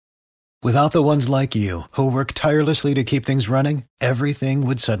Without the ones like you, who work tirelessly to keep things running, everything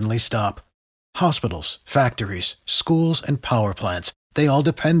would suddenly stop. Hospitals, factories, schools, and power plants, they all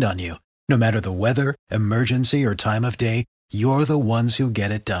depend on you. No matter the weather, emergency, or time of day, you're the ones who get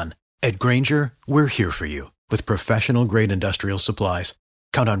it done. At Grainger, we're here for you with professional-grade industrial supplies.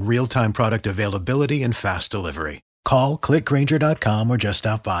 Count on real-time product availability and fast delivery. Call, clickgrainger.com, or just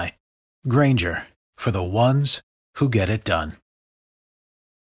stop by. Grainger, for the ones who get it done.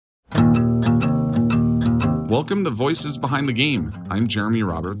 Welcome to Voices Behind the Game. I'm Jeremy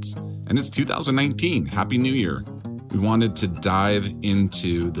Roberts, and it's 2019. Happy New Year. We wanted to dive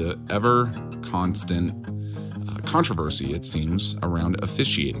into the ever-constant controversy, it seems, around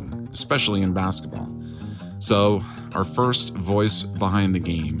officiating, especially in basketball. So our first voice behind the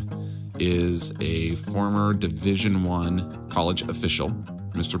game is a former Division I college official,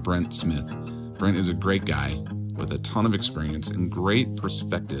 Mr. Brent Smith. Brent is a great guy with a ton of experience and great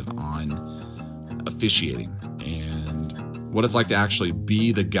perspective on officiating and what it's like to actually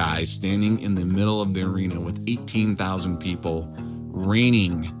be the guy standing in the middle of the arena with 18,000 people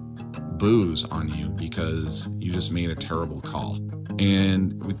raining boos on you because you just made a terrible call.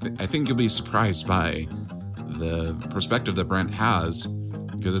 And I think you'll be surprised by the perspective that Brent has,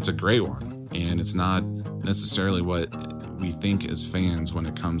 because it's a great one, and it's not necessarily what we think as fans when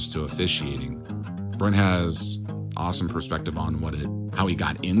it comes to officiating. Brent has awesome perspective on how he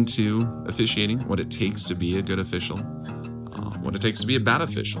got into officiating, what it takes to be a good official, what it takes to be a bad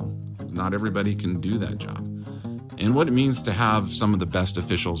official, because not everybody can do that job, and what it means to have some of the best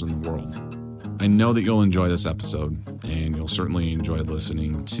officials in the world. I know that you'll enjoy this episode, and you'll certainly enjoy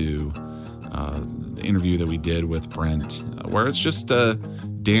listening to the interview that we did with Brent, where it's just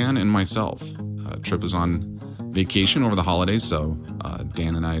Dan and myself. Trip is on vacation over the holidays, so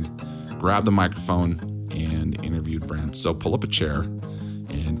Dan and I grabbed the microphone and interviewed Brent. So pull up a chair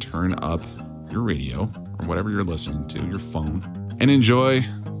and turn up your radio or whatever you're listening to, your phone, and enjoy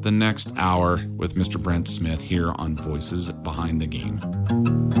the next hour with Mr. Brent Smith here on Voices Behind the Game.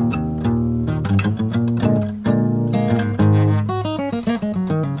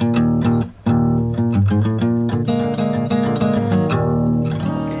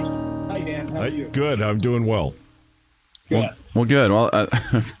 Good. I'm doing well. Good. Well, good. Well,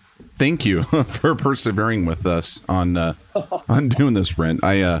 thank you for persevering with us on doing this, Brent.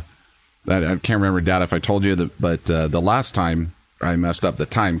 I can't remember, Dad, if I told you that, but the last time I messed up the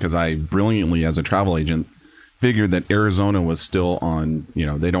time because I brilliantly, as a travel agent, figured that Arizona was still on.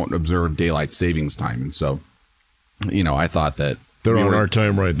 They don't observe daylight savings time, and so, I thought that. They're on our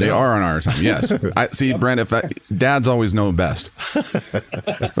time right now. They are on our time, yes. I see, Brent, Dad's always known best.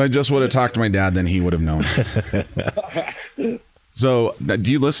 If I just would have talked to my dad, then he would have known. So,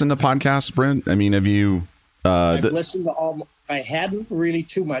 do you listen to podcasts, Brent? I mean, have you... I've listened to all... I hadn't really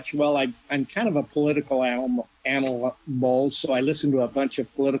too much. Well, I'm kind of a political animal, so I listen to a bunch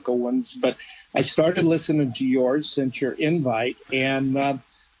of political ones. But I started listening to yours since your invite, and it's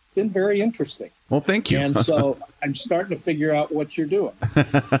been very interesting. Well, thank you. And so I'm starting to figure out what you're doing.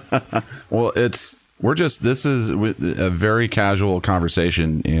 Well, this is a very casual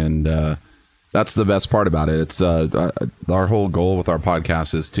conversation, and that's the best part about it. It's our whole goal with our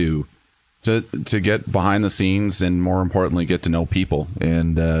podcast is to get behind the scenes and, more importantly, get to know people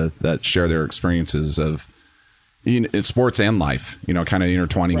and that share their experiences of sports and life, kind of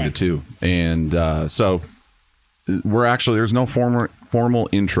intertwining the two. And so there's no formal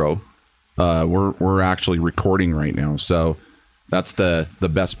intro. We're actually recording right now, so that's the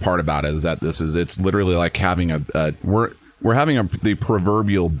best part about it, is that it's literally like having we're having the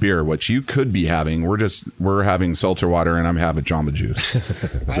proverbial beer, which you could be having. We're having seltzer water, and I'm having Jamba Juice.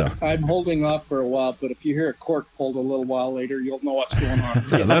 So I'm holding off for a while, but if you hear a cork pulled a little while later, you'll know what's going on.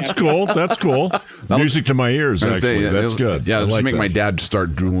 Yeah, that's cool. That's cool. Music to my ears. Actually, that's good. Yeah, just make my dad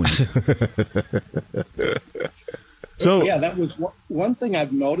start drooling. So yeah, that was one thing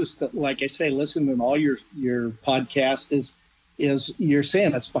I've noticed, that, like I say, listening to all your podcast is you're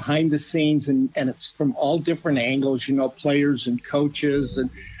saying it's behind the scenes and it's from all different angles, players and coaches and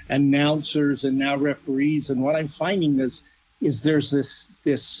announcers and now referees. And what I'm finding is there's this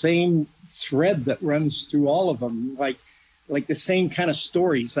same thread that runs through all of them, like the same kind of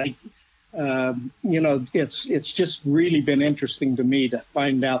stories. It's just really been interesting to me to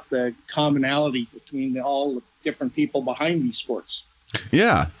find out the commonality between all the different people behind these sports.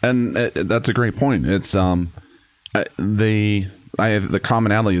 Yeah, and that's a great point. It's the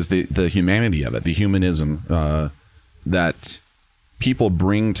commonality is the humanity of it, the humanism that people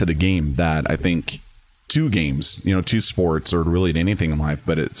bring to the game, that I think to games, to sports, or really to anything in life,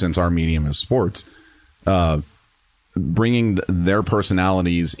 but since our medium is sports, bringing their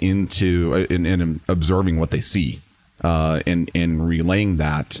personalities into and observing what they see, and relaying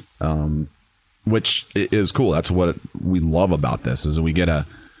that, which is cool. That's what we love about this, is we get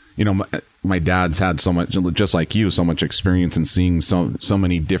my dad's had so much, just like you, so much experience in seeing so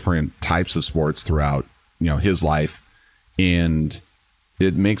many different types of sports throughout, his life. And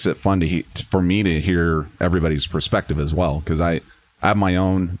it makes it fun for me to hear everybody's perspective as well. Cause I have my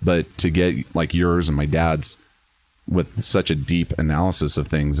own, but to get like yours and my dad's with such a deep analysis of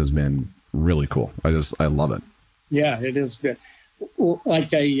things has been really cool. I love it. Yeah, it is good.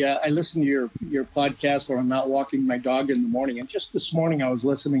 Like I listen to your podcast when I'm not walking my dog in the morning, and just this morning I was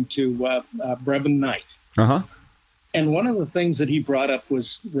listening to Brevin Knight. And one of the things that he brought up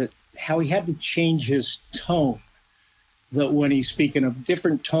was that how he had to change his tone. That when he's speaking of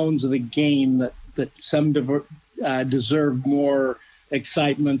different tones of the game, that some deserve more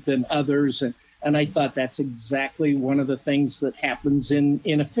excitement than others, and I thought that's exactly one of the things that happens in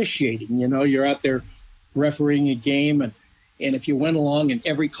officiating. You're out there refereeing a game, and if you went along and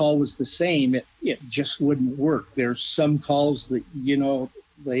every call was the same, it just wouldn't work. There's some calls that,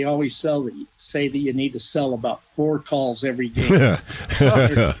 they always say that you need to sell about 4 calls every game.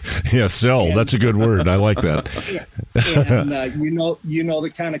 Yeah, sell. That's a good word. I like that. And you know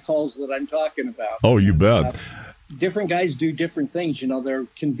the kind of calls that I'm talking about. Oh, you bet. Different guys do different things. There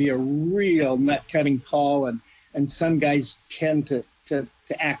can be a real nut-cutting call, and some guys tend to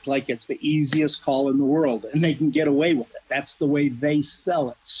act like it's the easiest call in the world, and they can get away with it. That's the way they sell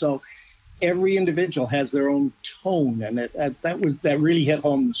it. So every individual has their own tone, and that really hit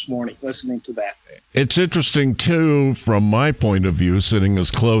home this morning listening to that. It's interesting too, from my point of view, sitting as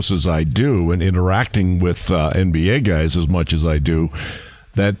close as I do and interacting with NBA guys as much as I do,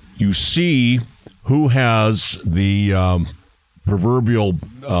 that you see who has the proverbial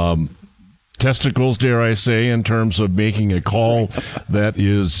testicles, dare I say, in terms of making a call that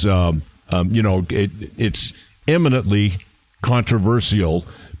is, it's eminently controversial,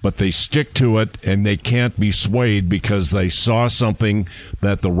 but they stick to it and they can't be swayed because they saw something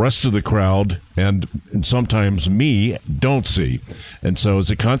that the rest of the crowd and sometimes me don't see. And so as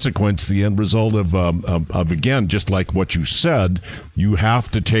a consequence, the end result of again, just like what you said, you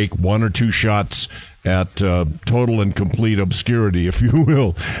have to take 1 or 2 shots at total and complete obscurity, if you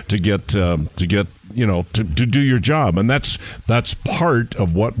will, to get to do your job. And that's part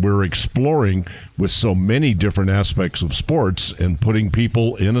of what we're exploring with so many different aspects of sports, and putting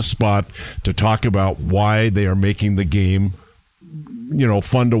people in a spot to talk about why they are making the game,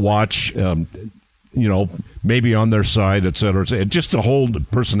 fun to watch, maybe on their side, et cetera. Just a whole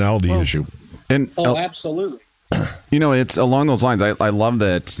personality issue. And absolutely. It's along those lines. I love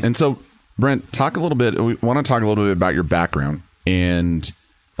that. And so, Brent, we want to talk a little bit about your background, and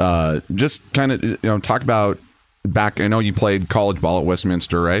just kind of, talk about I know you played college ball at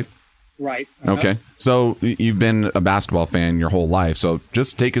Westminster, right? Right. Okay. So you've been a basketball fan your whole life. So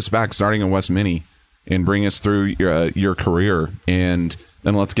just take us back, starting at West Mini, and bring us through your career, and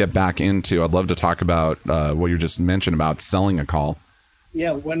then let's get back into, I'd love to talk about what you just mentioned about selling a call.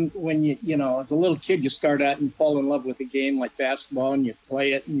 Yeah, when you as a little kid, you start out and fall in love with a game like basketball, and you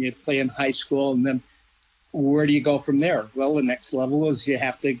play it, and you play in high school, and then where do you go from there? Well, the next level is you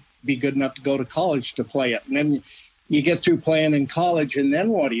have to be good enough to go to college to play it, and then you get through playing in college, and then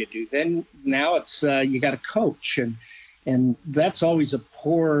what do you do? Then now it's you got to coach, and that's always a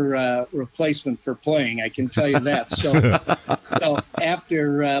poor replacement for playing, I can tell you that. So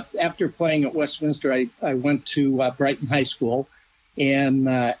after playing at Westminster, I went to Brighton High School,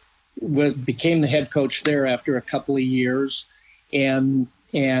 and became the head coach there after a couple of years, and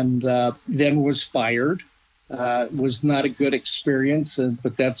then was fired. Was not a good experience,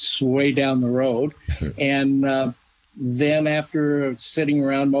 but that's way down the road. And then after sitting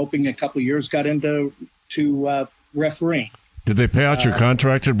around moping a couple of years, got into refereeing. Did they pay out your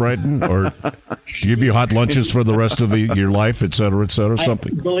contract at Brighton, or give you hot lunches for the rest of your life, et cetera,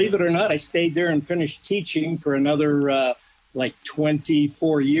 something? Believe it or not, I stayed there and finished teaching for another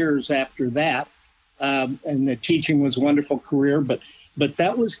 24 years after that. And the teaching was a wonderful career, but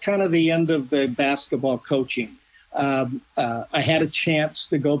that was kind of the end of the basketball coaching. I had a chance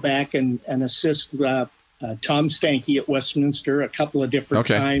to go back and assist Tom Stanky at Westminster a couple of different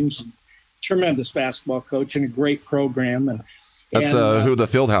times. Tremendous basketball coach and a great program. And that's who the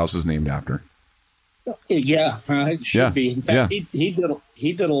field house is named after. Yeah, it should be. In fact,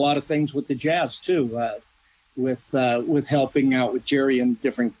 he did a lot of things with the Jazz too. With helping out with Jerry and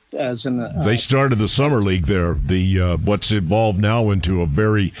different they started the summer league there. The what's evolved now into a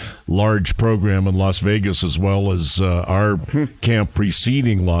very large program in Las Vegas, as well as our camp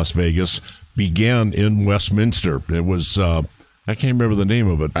preceding Las Vegas. began in Westminster. It was I can't remember the name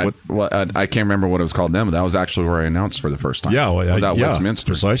of it. I can't remember what it was called then, but that was actually where I announced for the first time. Yeah, was at Westminster.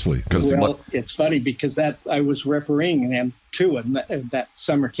 Precisely. Well, it's funny because I was refereeing them too in that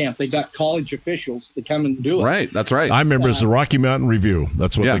summer camp. They got college officials to come and do it. Right, that's right. I remember it's the Rocky Mountain Review.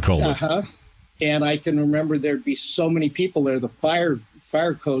 That's what they called it. And I can remember there'd be so many people there. The fire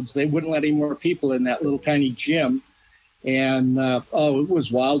codes, they wouldn't let any more people in that little tiny gym. And it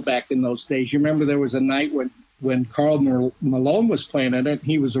was wild back in those days. You remember there was a night when Carl Malone was playing in it.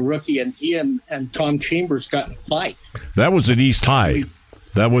 He was a rookie, and he and Tom Chambers got in a fight. That was at East High.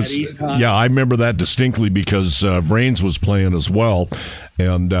 Yeah, I remember that distinctly because Vrains was playing as well,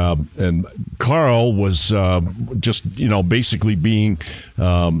 and Carl was just basically being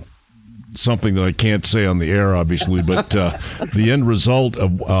something that I can't say on the air, obviously, but the end result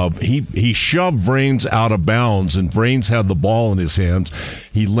of he shoved Vrains out of bounds, and Vrains had the ball in his hands.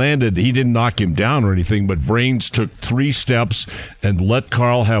 He landed. He didn't knock him down or anything, but Vrains took 3 steps and let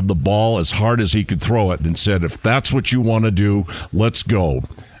Carl have the ball as hard as he could throw it, and said, "If that's what you want to do, let's go."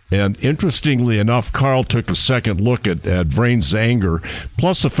 And interestingly enough, Carl took a second look at Vrains' anger,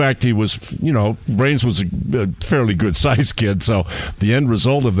 plus the fact he was, Vrains was a fairly good-sized kid, so the end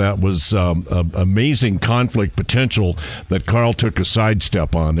result of that was amazing conflict potential that Carl took a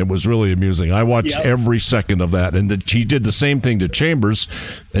sidestep on. It was really amusing. I watched every second of that, and he did the same thing to Chambers,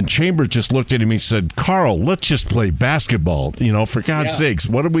 and Chambers just looked at him and he said, "Carl, let's just play basketball. For God's sakes,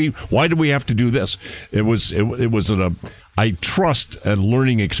 why do we have to do this?" It was I trust a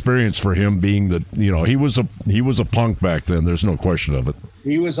learning experience for him, being that he was a punk back then. There's no question of it.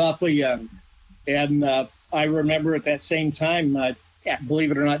 He was awfully young, and I remember at that same time, believe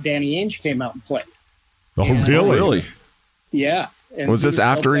it or not, Danny Ainge came out and played. Oh, really? Yeah. And was this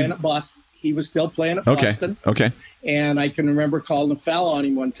after he was still playing at Boston? Okay. And I can remember calling a foul on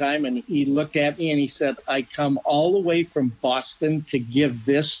him one time, and he looked at me and he said, "I come all the way from Boston to give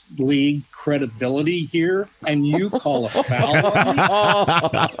this league credibility here, and you call a foul on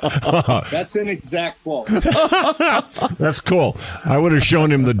me?" That's an exact quote. That's cool. I would have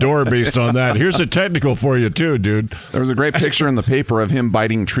shown him the door based on that. Here's a technical for you too, dude. There was a great picture in the paper of him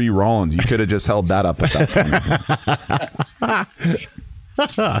biting Tree Rollins. You could have just held that up at that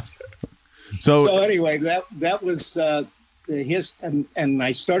point. So anyway, that was his, and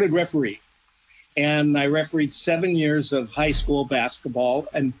I started refereeing, and I refereed 7 years of high school basketball,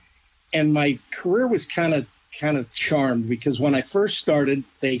 and my career was kind of charmed because when I first started,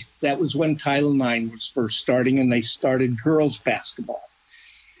 that was when Title IX was first starting, and they started girls basketball,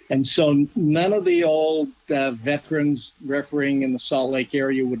 and so none of the old veterans refereeing in the Salt Lake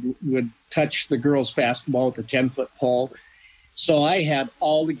area would touch the girls basketball with a 10-foot pole. So I had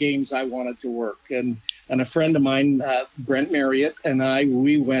all the games I wanted to work. And a friend of mine, Brent Marriott, and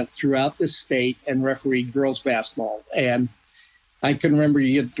we went throughout the state and refereed girls basketball. And I can remember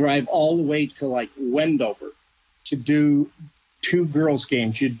you'd drive all the way to like Wendover to do 2 girls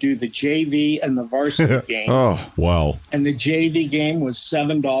games. You'd do the JV and the varsity game. Oh, wow. And the JV game was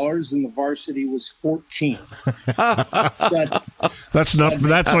 $7 and the varsity was $14. That's not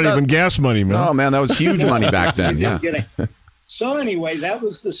even gas money, man. Oh, man, that was huge money back then. Yeah. So anyway, that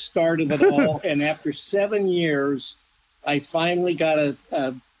was the start of it all. And after 7 years, I finally got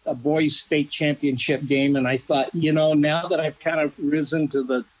a boys state championship game. And I thought, now that I've kind of risen to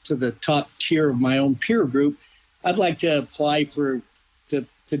the top tier of my own peer group, I'd like to apply to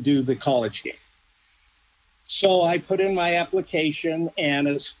do the college game. So I put in my application, and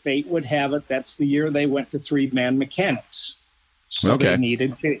as fate would have it, that's the year they went to 3-man mechanics. So they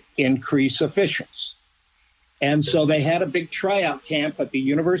needed to increase officials. And so they had a big tryout camp at the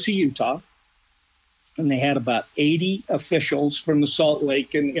University of Utah, and they had about 80 officials from the Salt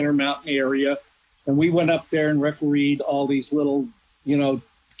Lake and Intermountain area. And we went up there and refereed all these little,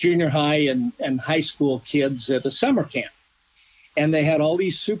 junior high and high school kids at a summer camp. And they had all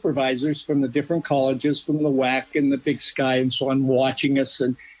these supervisors from the different colleges, from the WAC and the Big Sky and so on, watching us.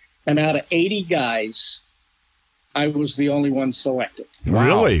 And out of 80 guys, I was the only one selected.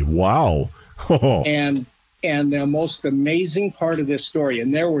 Really? Wow. And the most amazing part of this story,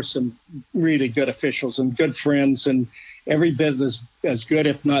 and there were some really good officials and good friends and every bit as good,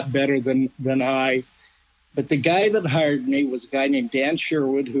 if not better than I. But the guy that hired me was a guy named Dan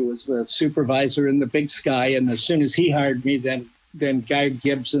Sherwood, who was the supervisor in the Big Sky. And as soon as he hired me, then Guy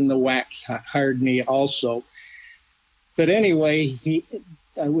Gibbs in the WAC hired me also. But anyway, it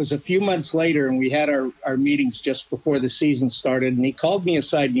was a few months later, and we had our meetings just before the season started. And he called me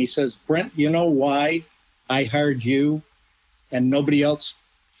aside and he says, "Brent, you know why I hired you and nobody else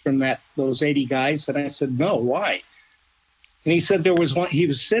from those 80 guys?" And I said, "No, why?" And he said there was one, he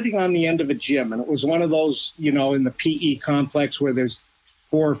was sitting on the end of a gym, and it was one of those, in the PE complex where there's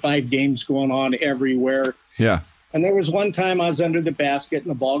 4 or 5 games going on everywhere. Yeah. And there was one time I was under the basket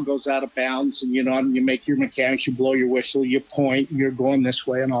and the ball goes out of bounds, and, and you make your mechanics, you blow your whistle, you point, you're going this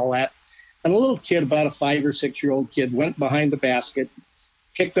way and all that. And a little kid, about a 5 or 6-year-old kid, went behind the basket,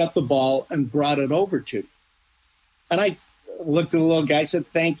 picked up the ball and brought it over to me. And I looked at the little guy, said,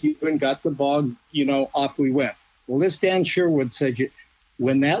 thank you, and got the ball, off we went. Well, this Dan Sherwood said,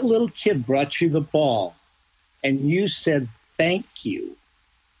 when that little kid brought you the ball and you said thank you,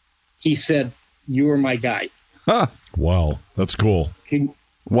 he said, you were my guy. Huh. Wow, that's cool.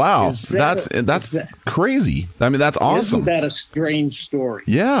 Wow, that's crazy. I mean, that's awesome. Isn't that a strange story?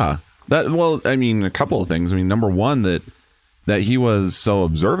 Yeah. A couple of things. I mean, number one, that he was so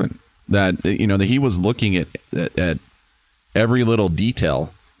observant that, that he was looking at every little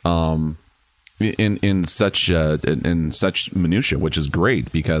detail in such minutia, which is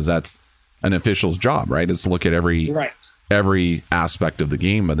great because that's an official's job, right? Is to look at every aspect of the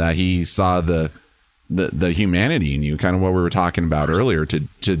game, but that he saw the humanity in you, kind of what we were talking about earlier, to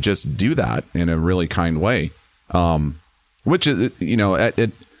just do that in a really kind way, which is,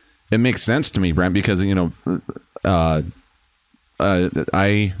 it makes sense to me, Brent, because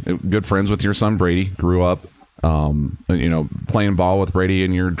I good friends with your son Brady, grew up playing ball with Brady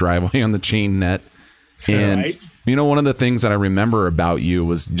in your driveway on the chain net. And, right. One of the things that I remember about you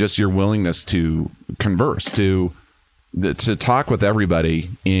was just your willingness to converse, to talk with everybody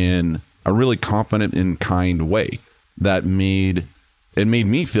in a really confident and kind way that made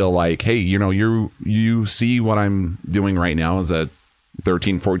me feel like, hey, you see what I'm doing right now as a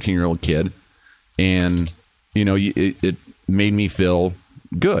 13, 14-year-old kid. And, it made me feel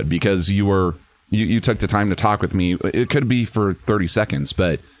good because you took the time to talk with me. It could be for 30 seconds,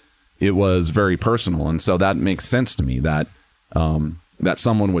 but it was very personal. And so that makes sense to me that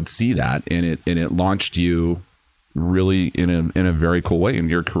someone would see that and it launched you really in a very cool way in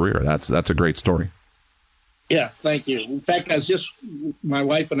your career. That's a great story. Yeah, thank you. In fact, my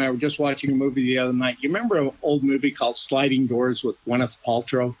wife and I were just watching a movie the other night. You remember an old movie called Sliding Doors with Gwyneth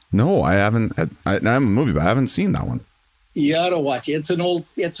Paltrow? No, I haven't. I have a movie, but I haven't seen that one. You ought to watch it. It's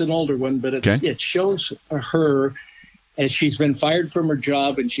an older one, but it shows her as she's been fired from her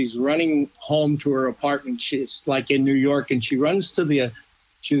job and she's running home to her apartment. She's like in New York, and she runs to the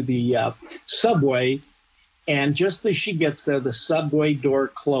subway, and just as she gets there, the subway door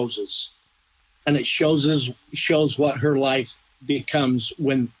closes, and it shows what her life becomes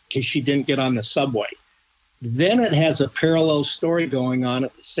because she didn't get on the subway. Then it has a parallel story going on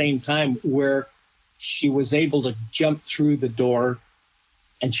at the same time where she was able to jump through the door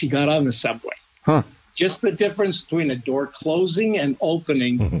and she got on the subway. Huh. Just the difference between a door closing and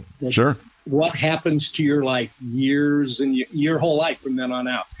opening. Mm-hmm. Sure. What happens to your life years and your whole life from then on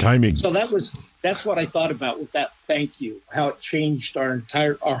out. Timing. So that's what I thought about with that thank you, how it changed our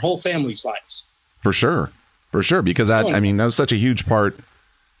whole family's lives. For sure. Because that was such a huge part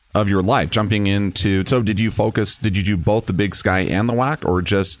of your life, jumping into. So did you do both the Big Sky and the WAC, or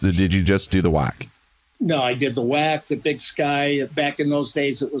did you just do the WAC? No, I did the WAC, the Big Sky. Back in those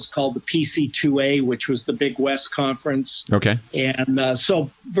days, it was called the PC2A, which was the Big West Conference. Okay. And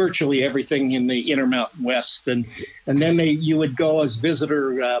so virtually everything in the Intermountain West. And then you would go as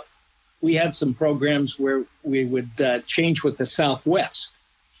visitor. We had some programs where we would change with the Southwest.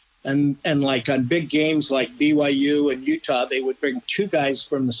 And like on big games like BYU and Utah, they would bring 2 guys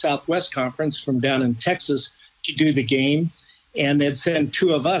from the Southwest Conference from down in Texas to do the game. And they'd send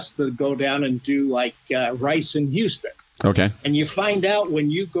 2 of us to go down and do like Rice in Houston. Okay. And you find out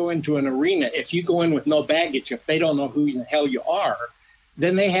when you go into an arena, if you go in with no baggage, if they don't know who the hell you are,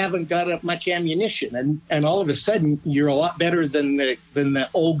 then they haven't got much ammunition. And all of a sudden, you're a lot better than the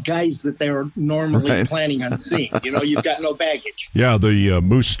old guys that they were normally planning on seeing. You've got no baggage. Yeah, the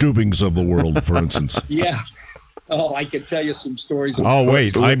Moose Steubings of the world, for instance. Yeah. Oh, I could tell you some stories. Oh,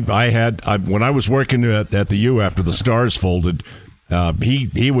 wait. I had when I was working at the U after the Stars folded,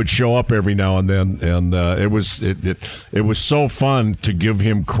 he would show up every now and then, and it was so fun to give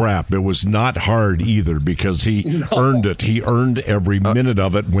him crap. It was not hard either because he earned it. He earned every minute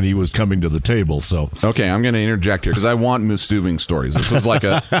of it when he was coming to the table. So okay, I'm going to interject here because I want Moose Steubing stories. This is like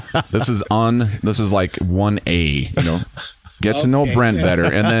this is like 1A. Get to know Brent better.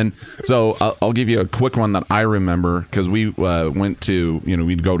 And then, so I'll give you a quick one that I remember because we went to,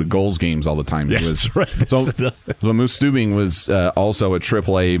 we'd go to Goals games all the time. Right. So Moose Steubing was also a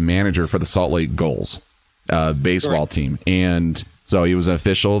AAA manager for the Salt Lake Goals baseball team. And so he was an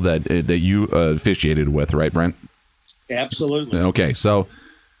official that you officiated with, right, Brent? Absolutely. Okay. So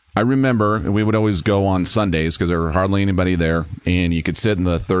I remember we would always go on Sundays because there were hardly anybody there, and you could sit in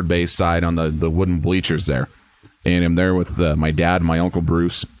the third base side on the wooden bleachers there. And I'm there with my dad and my Uncle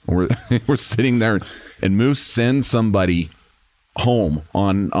Bruce. We're sitting there, and Moose sends somebody home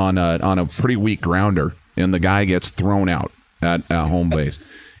on a pretty weak grounder, and the guy gets thrown out at home base.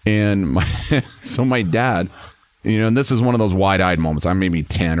 And so my dad, and this is one of those wide-eyed moments. I'm maybe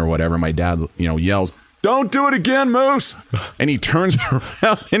 10 or whatever. My dad, yells, "Don't do it again, Moose!" And he turns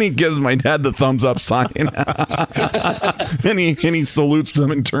around and he gives my dad the thumbs up sign. and he salutes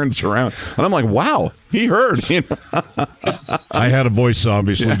him and turns around. And I'm like, wow, he heard. I had a voice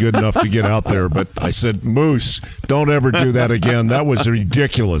obviously good enough to get out there, but I said, "Moose, don't ever do that again. That was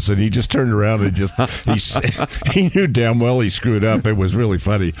ridiculous." And he just turned around and he knew damn well he screwed up. It was really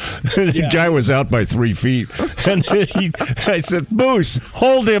funny. The guy was out by 3 feet. And I said, "Moose,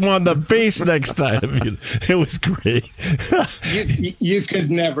 hold him on the base next time." It was great. You could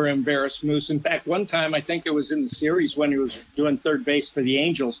never embarrass Moose. In fact, one time, I think it was in the series when he was doing third base for the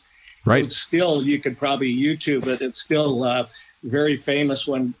Angels. Right. It's still, you could probably YouTube it. It's still very famous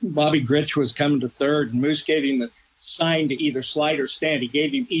when Bobby Grich was coming to third and Moose gave him the sign to either slide or stand. He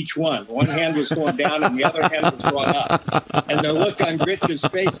gave him each one. One hand was going down and the other hand was going up. And the look on Grich's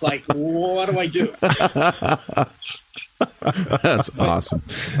face like, what do I do? That's awesome.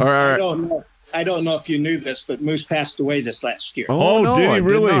 All right. I don't know if you knew this, but Moose passed away this last year. Oh, no, did he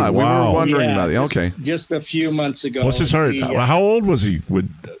really? Wow. We were wondering about it. Okay. Just a few months ago. What's his heart? How old was he?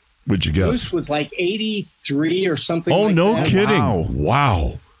 Would you guess? Moose was like 83 or something like that. Oh, no kidding.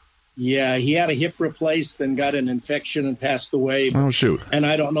 Wow. Yeah, he had a hip replaced and got an infection and passed away. Oh, shoot. And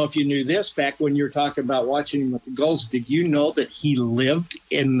I don't know if you knew this back when you were talking about watching him with the Gulls. Did you know that he lived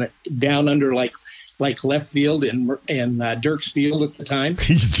down under like left field in Dirk's Field at the time?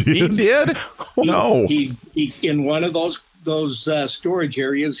 He did? No. He in one of those storage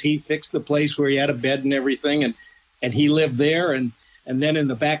areas, he fixed the place where he had a bed and everything, and he lived there. And then in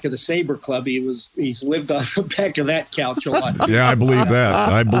the back of the Sabre Club, he's lived on the back of that couch a lot. Yeah, I believe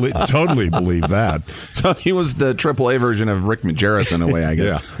that. I totally believe that. So he was the AAA version of Rick Majerus in a way, I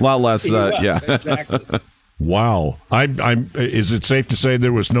guess. Yeah. A lot less. Exactly. Wow. Is it safe to say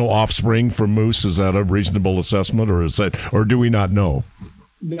there was no offspring from Moose? Is that a reasonable assessment, or do we not know?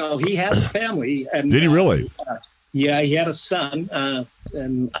 No, he has a family. And, did he really? Yeah, he had a son,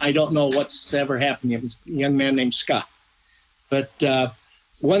 and I don't know what's ever happened. It was a young man named Scott. But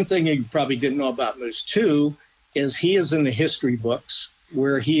one thing you probably didn't know about Moose, too, is he is in the history books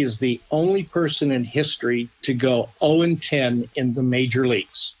where he is the only person in history to go 0-10 in the major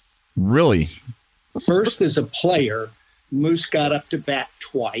leagues. Really? First, as a player, Moose got up to bat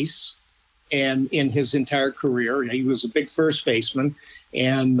twice, and in his entire career, he was a big first baseman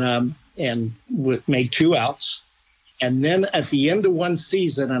and made 2 outs. And then at the end of one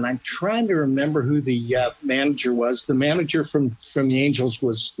season, and I'm trying to remember who the manager was. The manager from the Angels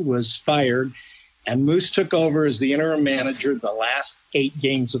was fired, and Moose took over as the interim manager the last 8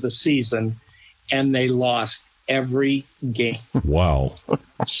 games of the season, and they lost every game. Wow.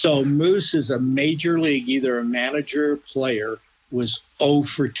 So Moose is a major league, either a manager or player, was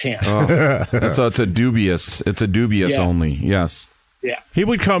 0-10. Oh. So it's a dubious only. Yes. Yeah. He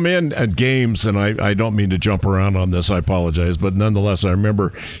would come in at games, and I don't mean to jump around on this, I apologize, but nonetheless, I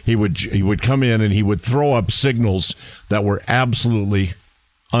remember he would come in and he would throw up signals that were absolutely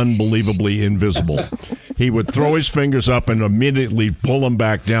unbelievably invisible. He would throw his fingers up and immediately pull them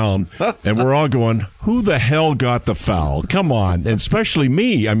back down, and we're all going, who the hell got the foul? Come on. And especially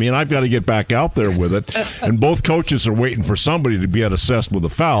me. I mean, I've got to get back out there with it, and both coaches are waiting for somebody to be assessed with a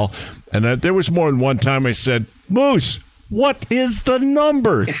foul. And there was more than one time I said, Moose, what is the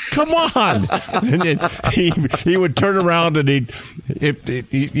number? Come on. And then he would turn around and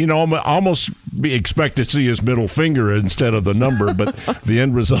almost expect to see his middle finger instead of the number, but the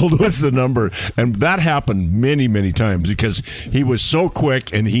end result was the number. And that happened many, many times because he was so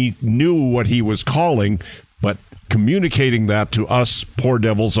quick and he knew what he was calling, but communicating that to us poor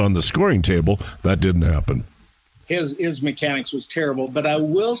devils on the scoring table, that didn't happen. His mechanics was terrible, but I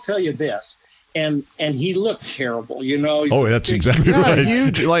will tell you this. And he looked terrible, Oh, that's exactly right.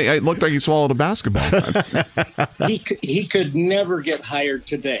 Huge. Like it looked like he swallowed a basketball. he could never get hired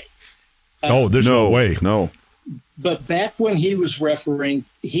today. There's no way. No. But back when he was refereeing,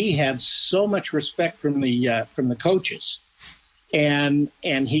 he had so much respect from the coaches, and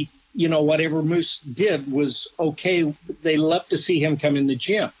he, whatever Moose did was okay. They loved to see him come in the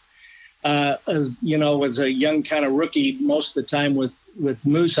gym. As a young kind of rookie, most of the time with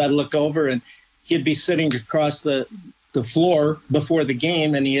Moose, I'd look over and he'd be sitting across the floor before the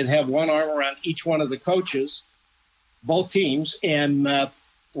game, and he'd have one arm around each one of the coaches, both teams, and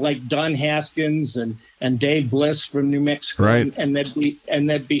like Don Haskins and Dave Bliss from New Mexico, right. and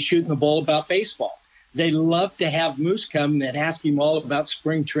they'd be shooting the bull about baseball. They love to have Moose come and ask him all about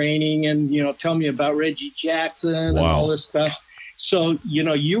spring training and, tell me about Reggie Jackson and all this stuff. So,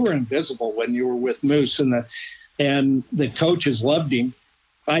 you were invisible when you were with Moose, and the coaches loved him.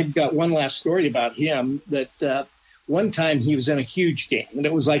 I've got one last story about him that one time he was in a huge game, and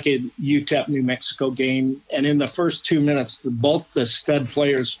it was like a UTEP New Mexico game. And in the first 2 minutes, both the stud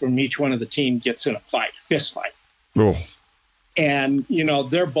players from each one of the team gets in a fist fight. Oh. And,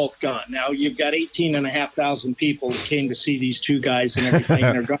 they're both gone. Now you've got 18,500 people who came to see these two guys and everything.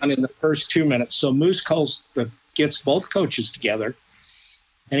 And they're gone in the first 2 minutes. So Moose gets both coaches together,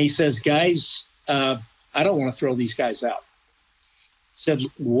 and he says, guys, I don't want to throw these guys out. Said,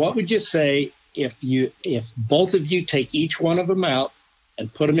 what would you say if both of you take each one of them out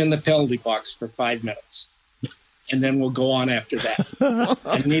and put them in the penalty box for 5 minutes, and then we'll go on after that?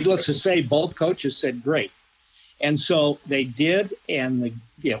 And needless to say, both coaches said, great. And so they did, and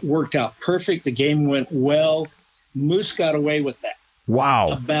it worked out perfect. The game went well. Moose got away with that.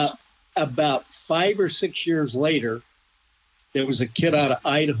 Wow. About 5 or 6 years later, there was a kid out of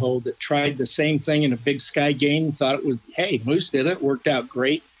Idaho that tried the same thing in a Big Sky game, thought it was, hey, Moose did it, worked out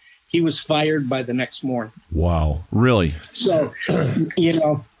great. He was fired by the next morning. Wow. Really? So,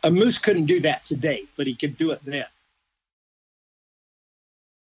 a Moose couldn't do that today, but he could do it then.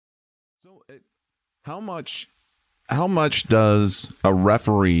 So how much does a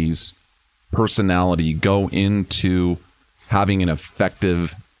referee's personality go into having an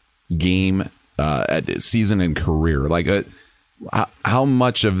effective game season and career? Like, how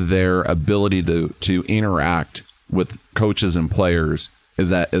much of their ability to interact with coaches and players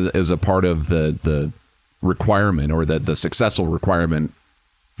is a part of the requirement, or the successful requirement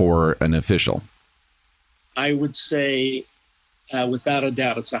for an official? I would say, without a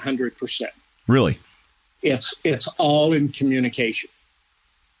doubt, it's 100%. Really? It's all in communication.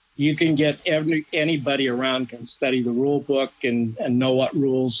 You can get anybody around can study the rule book and know what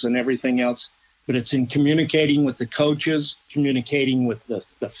rules and everything else, but it's in communicating with the coaches, communicating with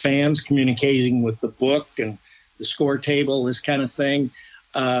the fans, communicating with the book and the score table, this kind of thing,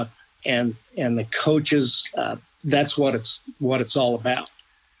 and the coaches. That's what it's all about.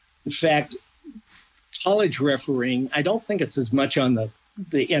 In fact, college refereeing, I don't think it's as much on the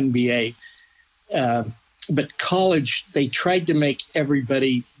NBA. But college, they tried to make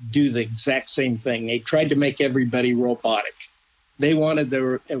everybody do the exact same thing. They tried to make everybody robotic. They wanted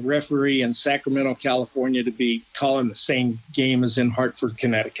the referee in Sacramento, California, to be calling the same game as in Hartford,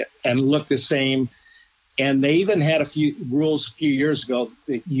 Connecticut, and look the same. And they even had a few rules a few years ago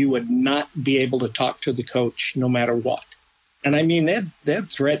that you would not be able to talk to the coach no matter what. And I mean, they'd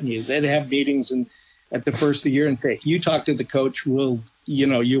threaten you. They'd have meetings at the first of the year and say, you talk to the coach, you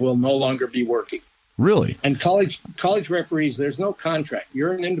will no longer be working. Really? And college referees, there's no contract.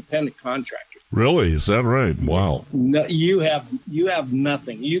 You're an independent contractor. Really? Is that right? Wow. No, you have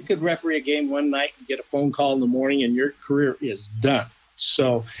nothing. You could referee a game one night and get a phone call in the morning, and your career is done.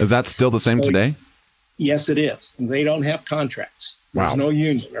 So is that still the same today? Yes, it is. They don't have contracts. Wow. There's no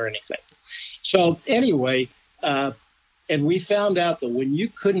union or anything. So anyway, and we found out that when you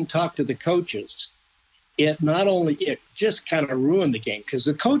couldn't talk to the coaches, it just kind of ruined the game, because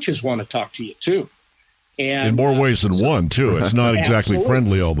the coaches want to talk to you too. And, in more ways than one, too. It's not exactly Absolutely.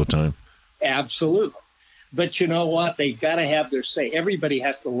 friendly all the time. Absolutely. But you know what? They've got to have their say. Everybody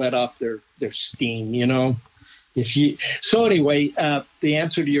has to let off their steam, So anyway, the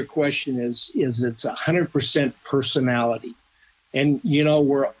answer to your question is it's 100% personality. And,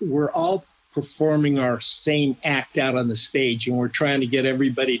 we're all performing our same act out on the stage, and we're trying to get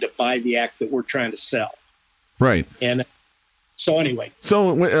everybody to buy the act that we're trying to sell. Right. And so anyway.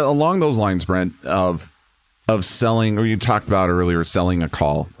 So along those lines, Brent, of selling, or you talked about earlier, selling a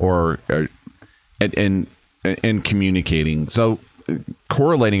call and communicating. So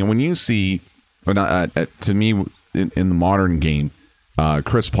correlating, and when you see, to me, in the modern game,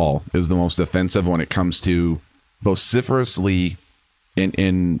 Chris Paul is the most offensive when it comes to vociferously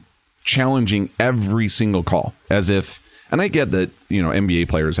in challenging every single call, as if, and I get that, NBA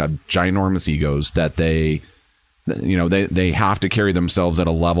players have ginormous egos that they have to carry themselves at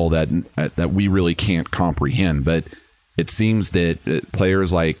a level that we really can't comprehend. But it seems that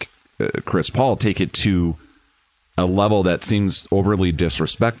players like Chris Paul take it to a level that seems overly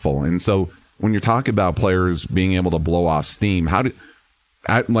disrespectful. And so when you're talking about players being able to blow off steam,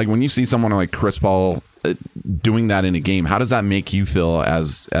 like when you see someone like Chris Paul doing that in a game, how does that make you feel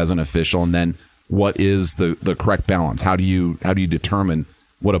as an official? And then what is the correct balance? How do you determine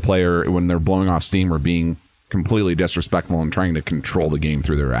what a player, when they're blowing off steam or being completely disrespectful and trying to control the game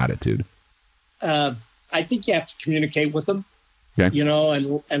through their attitude? I think you have to communicate with them, Okay.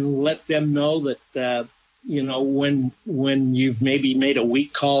 and let them know that, when you've maybe made a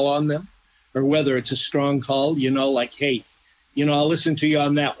weak call on them, or whether it's a strong call, like, hey, I'll listen to you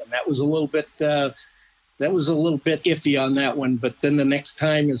on that one. That was a little bit iffy on that one. But then the next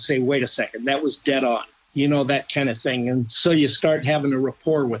time you say, wait a second, that was dead on, that kind of thing. And so you start having a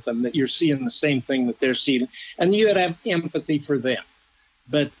rapport with them, that you're seeing the same thing that they're seeing, and you have empathy for them.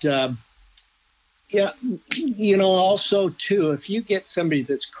 But, also too, if you get somebody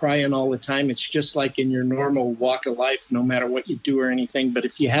that's crying all the time, it's just like in your normal walk of life, no matter what you do or anything. But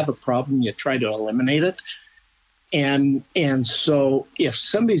if you have a problem, you try to eliminate it. And so if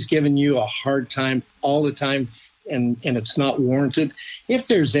somebody's giving you a hard time all the time, and it's not warranted, if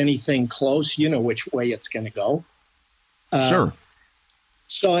there's anything close, you know which way it's going to go. Sure.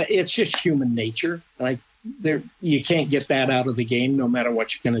 So it's just human nature. Like, you can't get that out of the game, no matter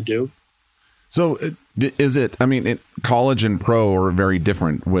what you're going to do. So is it, college and pro are very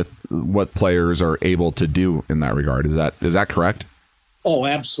different with what players are able to do in that regard. Is that correct? Oh,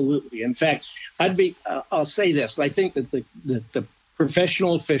 absolutely. In fact, I'll say this. I think that the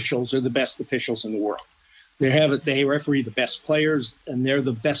professional officials are the best officials in the world. They referee the best players, and they're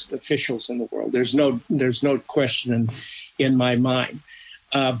the best officials in the world. There's no question in my mind.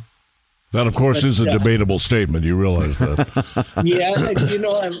 That, of course, is a debatable statement. You realize that. Yeah,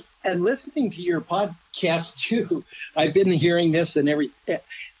 and listening to your podcast too, I've been hearing this and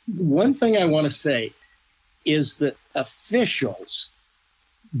one thing I want to say is that officials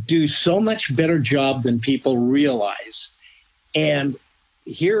do so much better job than people realize. And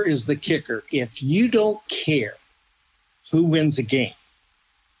here is the kicker. If you don't care who wins a game,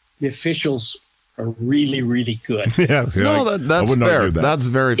 the officials are really, really good. Yeah, no, that's fair. That's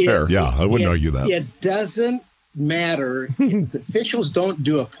very fair. Yeah, I wouldn't argue that. It doesn't matter. The officials don't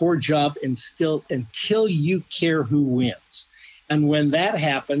do a poor job until you care who wins. And when that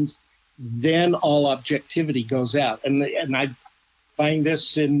happens, then all objectivity goes out. And I find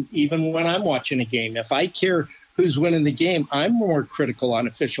this even when I'm watching a game. If I care who's winning the game, I'm more critical on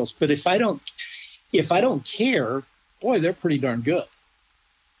officials. But if I don't care, boy, they're pretty darn good.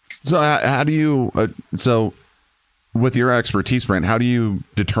 So how do you with your expertise, Brent, how do you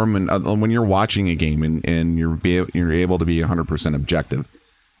determine when you're watching a game and you're able to be 100% objective?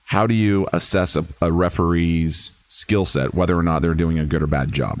 How do you assess a referee's skill set, whether or not they're doing a good or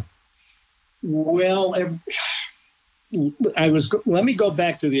bad job? Well, let me go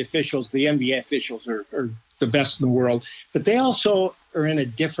back to the officials. The NBA officials are the best in the world, but they also are in a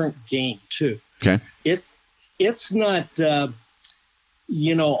different game too. Okay. It's not,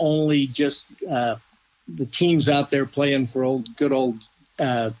 only just the teams out there playing for good old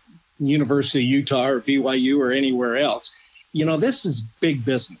University of Utah or BYU or anywhere else. This is big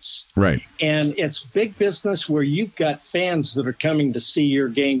business. Right. And it's big business where you've got fans that are coming to see your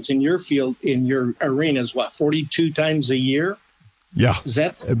games in your field, in your arenas, 42 times a year? Yeah.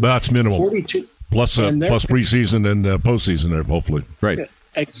 That's minimal. 42. Plus preseason and postseason, hopefully. Right.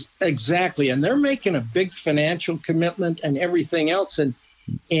 Exactly. And they're making a big financial commitment and everything else. And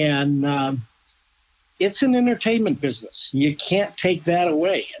it's an entertainment business. You can't take that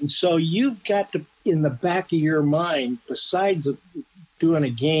away. And so you've got to, in the back of your mind, besides doing a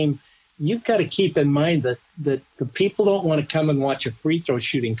game, you've got to keep in mind that the people don't want to come and watch a free throw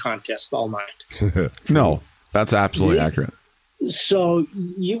shooting contest all night. No, that's absolutely accurate. So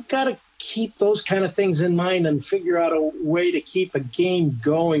you've got to keep those kind of things in mind and figure out a way to keep a game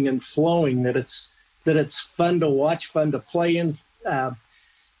going and flowing, that it's fun to watch, fun to play in.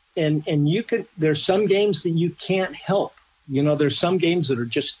 And you could, there's some games that you can't help. There's some games that are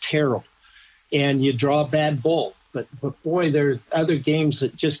just terrible and you draw a bad bull. But boy, there are other games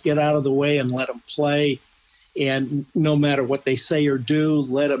that just get out of the way and let them play. And no matter what they say or do,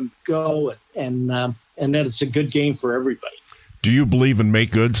 let them go. And then it's a good game for everybody. Do you believe in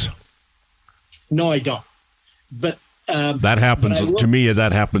make goods? No, I don't. But that happens to me.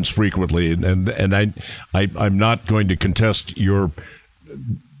 That happens frequently, and I'm not going to contest your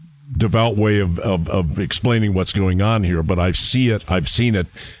devout way of explaining what's going on here, but I've seen it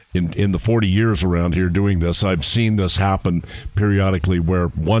in the 40 years around here doing this. I've seen this happen periodically, where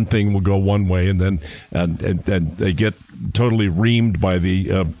one thing will go one way, and then and they get totally reamed by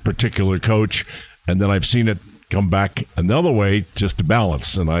the particular coach, and then I've seen it come back another way just to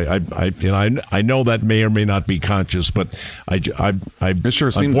balance. And I know that may or may not be conscious, but it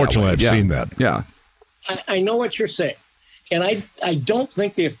sure seems unfortunately I've seen that. Yeah, I know what you're saying, and I don't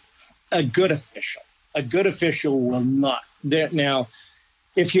think a good official will not. Now,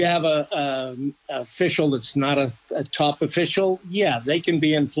 if you have a official that's not a top official, yeah, they can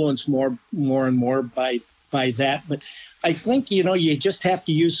be influenced more and more by that. But I think, you just have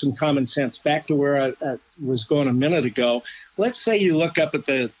to use some common sense. Back to where I was going a minute ago. Let's say you look up at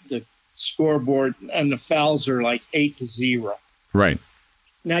the scoreboard and the fouls are like 8-0. Right.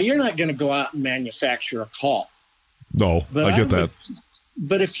 Now, you're not going to go out and manufacture a call. No, but I get that.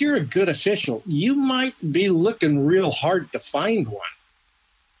 But if you're a good official, you might be looking real hard to find one.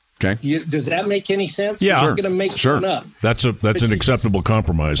 Okay. Does that make any sense? Yeah. You're going to make one up. That's an acceptable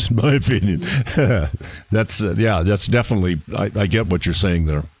compromise, in my opinion. That's definitely. I get what you're saying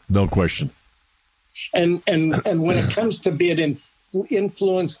there. No question. And when it comes to being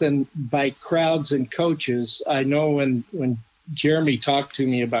influenced by crowds and coaches, I know when Jeremy talked to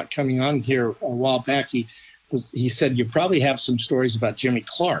me about coming on here a while back, he said you probably have some stories about Jimmy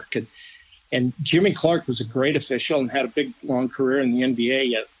Clark, and Jimmy Clark was a great official and had a big long career in the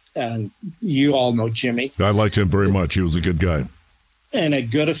NBA. And you all know Jimmy. I liked him very much. He was a good guy and a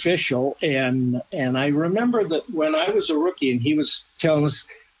good official. And I remember that when I was a rookie, and he was telling us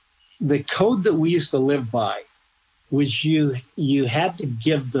the code that we used to live by was you had to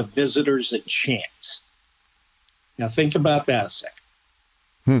give the visitors a chance. Now think about that a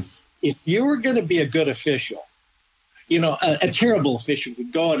second. If you were going to be a good official, a terrible official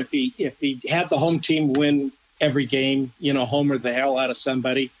would go, and if he had the home team win every game, homer the hell out of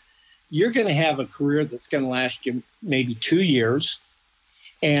somebody, you're going to have a career that's going to last you maybe 2 years,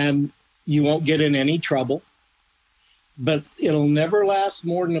 and you won't get in any trouble. But it'll never last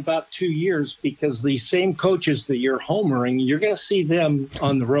more than about 2 years, because these same coaches that you're homering, you're going to see them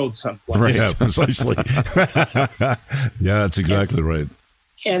on the road someplace. Right, yeah, precisely. Yeah, that's exactly right.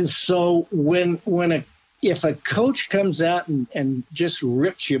 And so if a coach comes out and just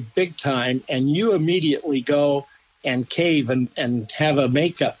rips you big time, and you immediately go and cave and have a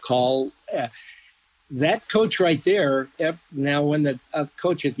makeup call, that coach right there, now when the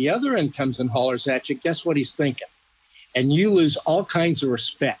coach at the other end comes and hollers at you, guess what he's thinking? And you lose all kinds of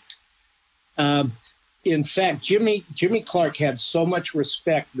respect. In fact, Jimmy Clark had so much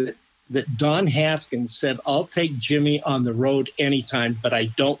respect that Don Haskins said, I'll take Jimmy on the road anytime, but I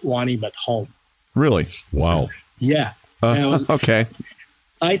don't want him at home. Really? Wow. Yeah. Okay.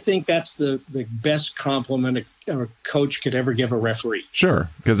 I think that's the best compliment a coach could ever give a referee. Sure,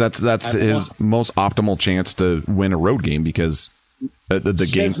 because that's his most optimal chance to win a road game, because the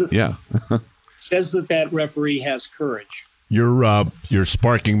game. Yeah. Says that referee has courage. You're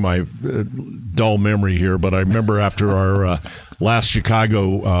sparking my dull memory here, but I remember after our last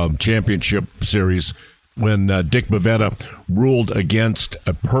Chicago championship series, when Dick Bavetta ruled against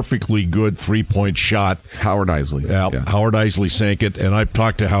a perfectly good three-point shot. Howard Isley. Howard Isley sank it, and I've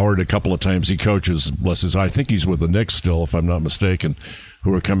talked to Howard a couple of times. He coaches, bless his heart. I think he's with the Knicks still, if I'm not mistaken,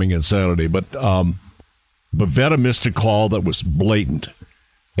 who are coming in Saturday. But Bavetta missed a call that was blatant.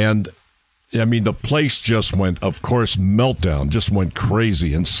 And, I mean, the place just went, of course, meltdown, just went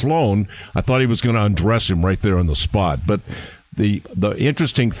crazy. And Sloan, I thought he was going to undress him right there on the spot. But the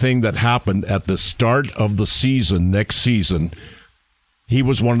interesting thing that happened at the start of the season, next season, he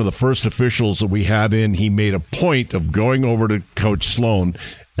was one of the first officials that we had in. He made a point of going over to Coach Sloan,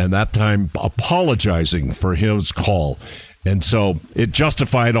 and that time apologizing for his call. And so it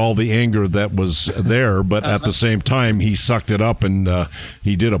justified all the anger that was there, but at the same time, he sucked it up, and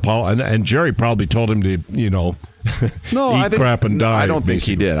he did apologize. And Jerry probably told him to, no, eat crap and die. I don't think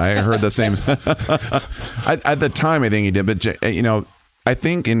he did. I heard the same. At the time, I think he did. But, I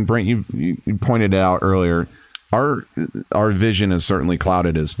think, and Brent, you pointed it out earlier, our vision is certainly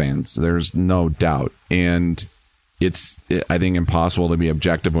clouded as fans. There's no doubt. And it's, I think, impossible to be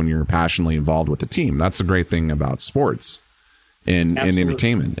objective when you're passionately involved with the team. That's the great thing about sports and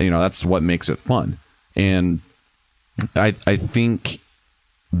entertainment. That's what makes it fun. And I think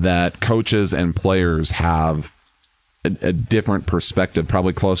that coaches and players have a different perspective,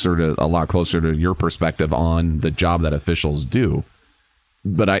 probably a lot closer to your perspective on the job that officials do.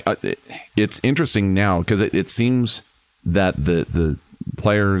 But it's interesting now, because it seems that the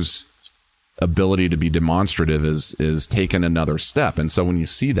players' ability to be demonstrative is taken another step. And so when you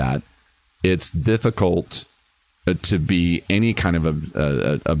see that, it's difficult to be any kind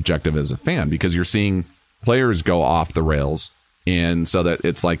of objective as a fan, because you're seeing players go off the rails. And so that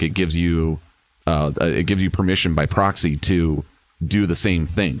it's like it gives you permission by proxy to do the same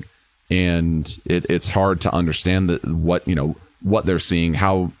thing. And it's hard to understand what they're seeing,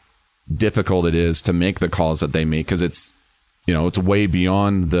 how difficult it is to make the calls that they make, because it's way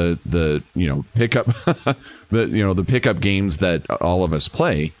beyond the pickup the pickup games that all of us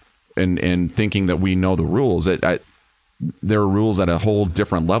play, and thinking that we know the rules. there are rules at a whole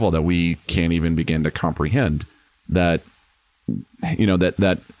different level that we can't even begin to comprehend. That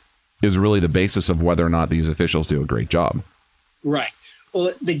that is really the basis of whether or not these officials do a great job. Right.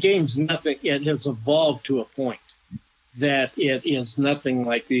 Well, the game's nothing. It has evolved to a point that it is nothing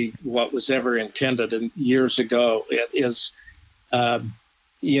like what was ever intended. And years ago, it is. I'm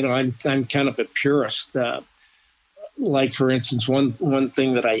kind of a purist. Like, for instance, one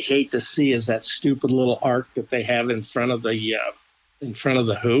thing that I hate to see is that stupid little arc that they have in front of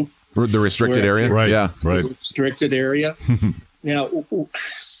the hoop. The restricted area, right? Yeah, right. Restricted area. Now,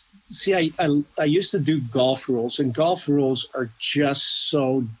 see, I used to do golf rules, and golf rules are just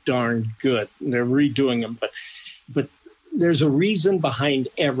so darn good. And they're redoing them, but there's a reason behind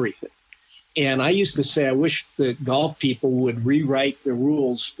everything. And I used to say I wish the golf people would rewrite the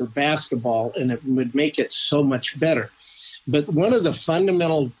rules for basketball, and it would make it so much better. But one of the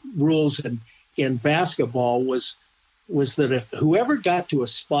fundamental rules in basketball was that if whoever got to a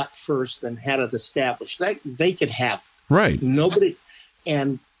spot first and had it established, that they could have it. Right. Nobody,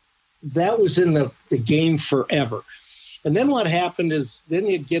 and that was in the game forever. And then what happened is then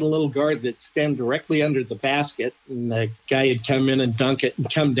you'd get a little guard that'd stand directly under the basket, and the guy would come in and dunk it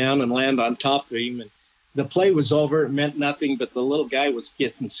and come down and land on top of him. And the play was over. It meant nothing, but the little guy was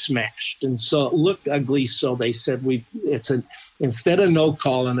getting smashed. And so it looked ugly. So they said, instead of no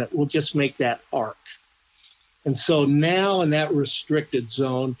calling it, we'll just make that arc. And so now in that restricted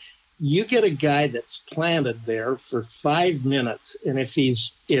zone, you get a guy that's planted there for 5 minutes. And if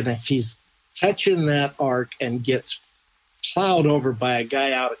he's touching that arc and gets plowed over by a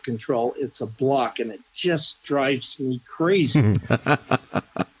guy out of control, it's a block, and it just drives me crazy.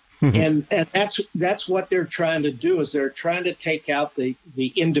 and that's what they're trying to do, is they're trying to take out the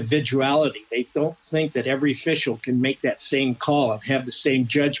individuality. They don't think that every official can make that same call and have the same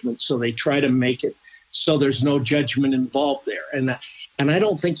judgment, so they try to make it so there's no judgment involved there. And I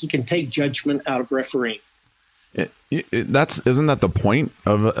don't think you can take judgment out of refereeing. Isn't that the point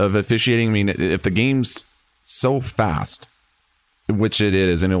of officiating? I mean, if the game's so fast, which it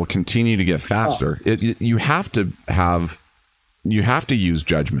is, and it will continue to get faster, you have to use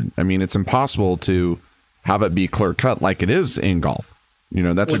judgment. I mean, it's impossible to have it be clear cut like it is in golf.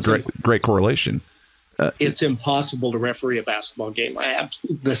 That's a great correlation. It's impossible to referee a basketball game.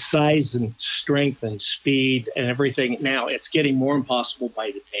 The size and strength and speed and everything, now it's getting more impossible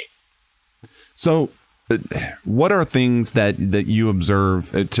by the tape. So what are things that you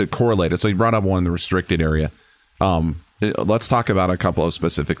observe to correlate it? So you brought up one, the restricted area. Let's talk about a couple of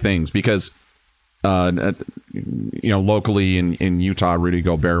specific things, because locally in Utah, Rudy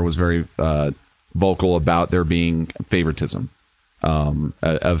Gobert was very vocal about there being favoritism,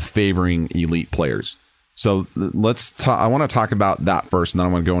 of favoring elite players. So I want to talk about that first, and then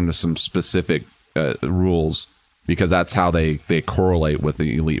I want to go into some specific rules, because that's how they correlate with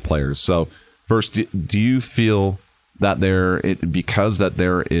the elite players. So first, do you feel that there are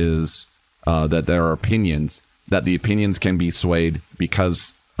opinions, that the opinions can be swayed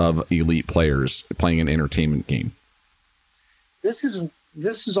because of elite players playing an entertainment game? This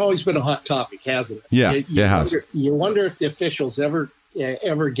has always been a hot topic, hasn't it? Yeah, it has. You wonder if the officials ever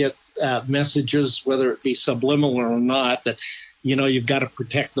get messages, whether it be subliminal or not, that you've got to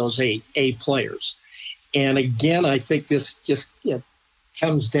protect those A players. And again, I think this just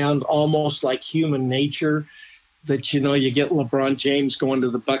comes down to almost like human nature, that you get LeBron James going to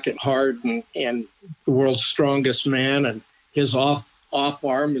the bucket hard, and the world's strongest man, and his off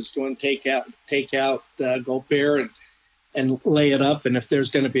arm is going to take out Gobert and lay it up. And if there's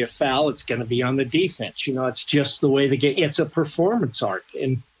going to be a foul, it's going to be on the defense. It's just the way the game. It's a performance art,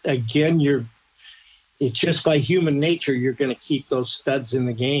 and again, it's just by human nature you're going to keep those studs in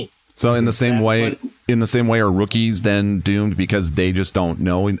the game. So in the same way, are rookies then doomed because they just don't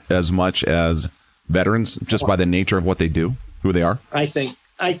know as much as veterans, just by the nature of what they do, who they are? I think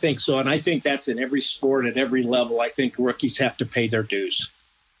so, and I think that's in every sport at every level. I think rookies have to pay their dues,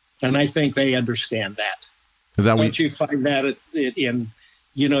 and I think they understand that. Don't you find that in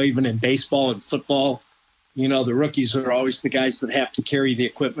even in baseball and football? The rookies are always the guys that have to carry the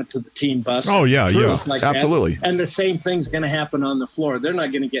equipment to the team bus. Oh yeah, yeah, like absolutely. That. And the same thing's going to happen on the floor. They're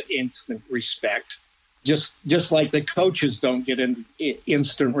not going to get instant respect. Just like the coaches don't get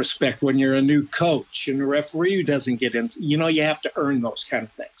instant respect when you're a new coach, and the referee doesn't get in. You have to earn those kind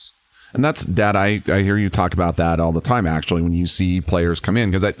of things. And that's, Dad, I hear you talk about that all the time, actually, when you see players come in,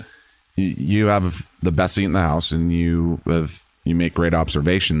 because you have the best seat in the house, and you make great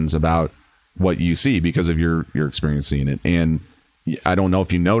observations about what you see because of your experience seeing it. And I don't know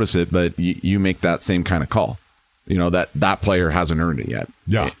if you notice it, but you make that same kind of call. that player hasn't earned it yet.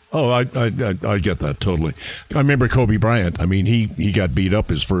 Yeah. Oh, I get that totally. I remember Kobe Bryant. I mean, he got beat up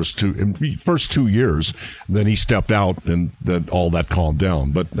his first 2 years. Then he stepped out, and then all that calmed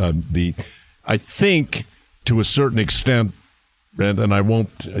down. But I think to a certain extent, and I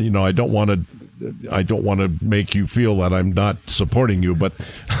won't. I don't want to make you feel that I'm not supporting you, but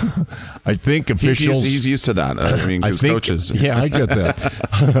I think officials. He's used to that. I mean, because coaches. Yeah, I get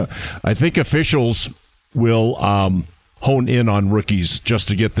that. I think officials will hone in on rookies just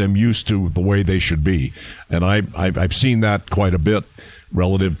to get them used to the way they should be. And I've seen that quite a bit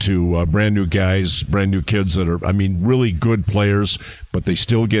relative to brand new guys, brand new kids that are, really good players, but they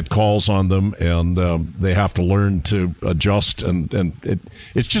still get calls on them, and they have to learn to adjust. And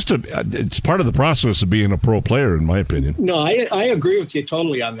it's part of the process of being a pro player, in my opinion. No, I agree with you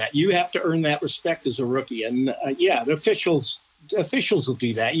totally on that. You have to earn that respect as a rookie. And the officials will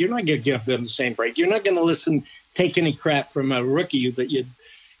do that. You're not going to give them the same break. You're not going to take any crap from a rookie that you'd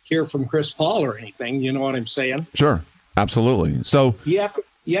hear from Chris Paul or anything. You know what I'm saying? Sure. Absolutely. So you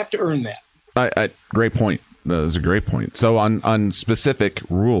have to earn that. Great point. That was a great point. So on specific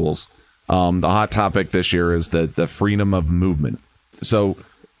rules, the hot topic this year is the freedom of movement. So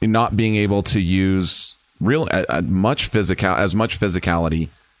not being able to use as much physicality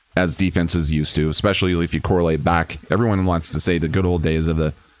as defenses used to, especially if you correlate back. Everyone wants to say the good old days of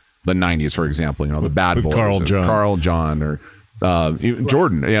the 90s, for example. The bad boys, Carl John, or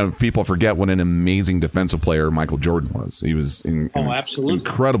Jordan. People forget what an amazing defensive player Michael Jordan was. He was absolutely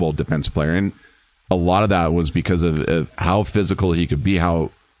incredible defensive player, and a lot of that was because of how physical he could be,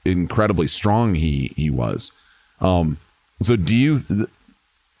 how incredibly strong he was. So do you,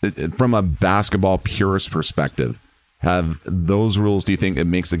 from a basketball purist perspective, have those rules, do you think it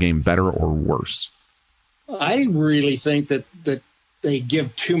makes the game better or worse? I really think that they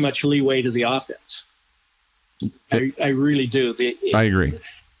give too much leeway to the offense. I really do. I agree.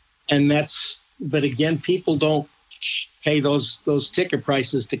 And but again, people don't pay those ticket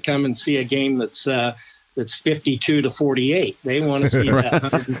prices to come and see a game that's 52-48. They want to see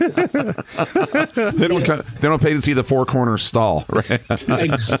that. They don't pay to see the four corner stall, right?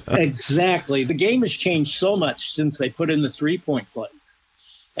 Exactly. The game has changed so much since they put in the 3-point play.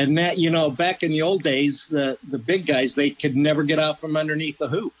 And that, back in the old days, the big guys, they could never get out from underneath the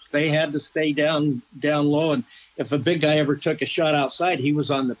hoop. They had to stay down low. And if a big guy ever took a shot outside, he was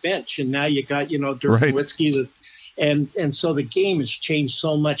on the bench. And now you got, Dirk Nowitzki. And so the game has changed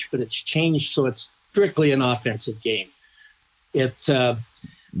so much, but it's changed so it's strictly an offensive game.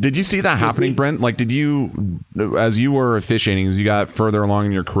 Did you see that happening, Brent? Like, did you, as you were officiating, as you got further along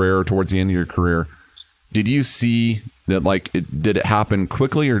in your career, towards the end of your career, did you see that? Did it happen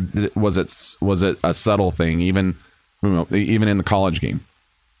quickly, or was it a subtle thing, even in the college game?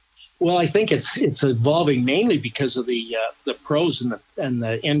 Well, I think it's evolving mainly because of the pros and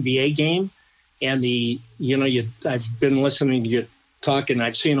the NBA game, and I've been listening to you talk, and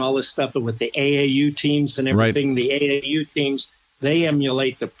I've seen all this stuff with the AAU teams and everything. Right. The AAU teams, they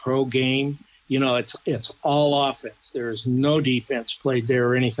emulate the pro game. It's all offense. There is no defense played there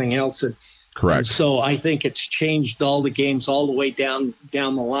or anything else. Correct. And so I think it's changed all the games all the way down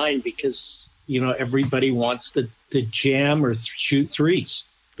the line because everybody wants to jam or shoot threes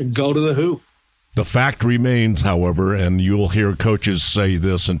and go to the hoop. The fact remains, however, and you'll hear coaches say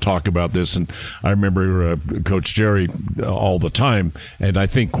this and talk about this, and I remember Coach Jerry all the time, and I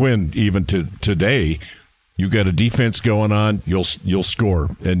think Quinn even today. You got a defense going on, you'll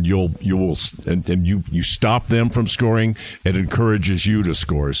score, and you stop them from scoring. It encourages you to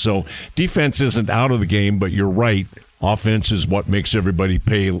score. So defense isn't out of the game, but you're right. Offense is what makes everybody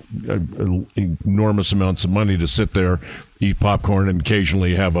pay enormous amounts of money to sit there, eat popcorn, and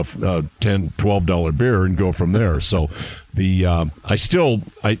occasionally have a $10, $12 beer and go from there. So I'm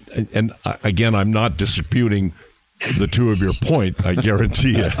not disputing the two of your point. I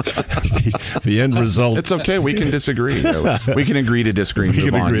guarantee you, the end result. It's okay. We can disagree. We can agree to disagree. And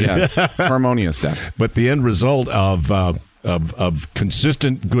move on. Yeah, it's harmonious stuff. But the end result of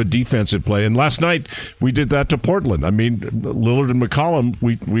consistent good defensive play, and last night we did that to Portland. Lillard and McCollum,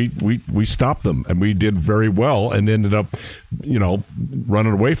 we stopped them, and we did very well, and ended up,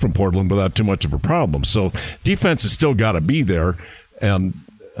 running away from Portland without too much of a problem. So defense has still got to be there, and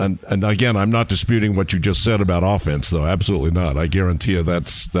again, I'm not disputing what you just said about offense, though. Absolutely not. I guarantee you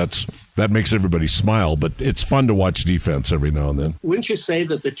that makes everybody smile, but it's fun to watch defense every now and then. Wouldn't you say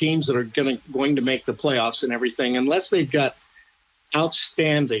that the teams that are going to make the playoffs and everything, unless they've got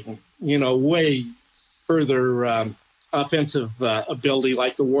outstanding, way further offensive ability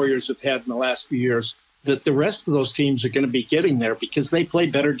like the Warriors have had in the last few years, that the rest of those teams are going to be getting there because they play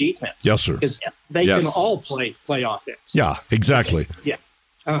better defense. Yes, sir. Because they can all play offense. Yeah, exactly. Yeah.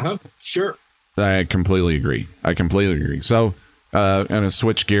 Sure. I completely agree. So I'm going to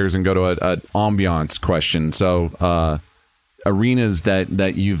switch gears and go to an ambiance question. So arenas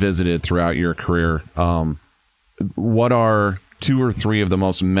that you visited throughout your career, what are 2 or 3 of the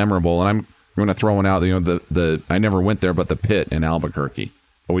most memorable? And I'm going to throw one out. The I never went there, but the Pit in Albuquerque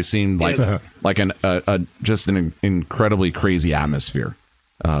always seemed like just an incredibly crazy atmosphere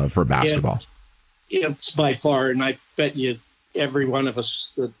for basketball. It's by far, and I bet you every one of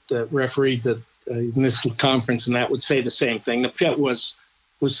us that refereed in this conference and that would say the same thing. The Pit was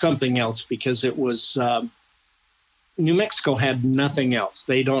something else because it was New Mexico had nothing else.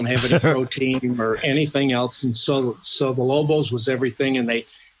 They don't have any pro team or anything else, and so the Lobos was everything, and they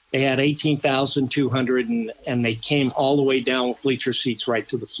had 18,200 and they came all the way down with bleacher seats right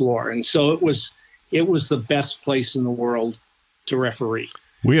to the floor, and so it was the best place in the world to referee.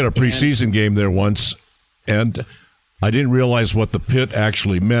 We had a preseason game there once, and I didn't realize what the Pit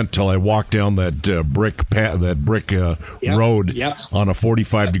actually meant till I walked down that brick road on a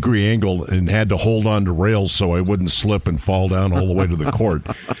 45-degree angle and had to hold on to rails so I wouldn't slip and fall down all the way to the court.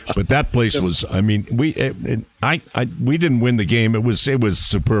 But that place was, I mean, we didn't win the game. It was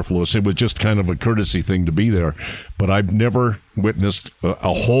superfluous. It was just kind of a courtesy thing to be there. But I've never witnessed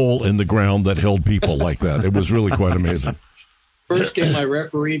a hole in the ground that held people like that. It was really quite amazing. First game I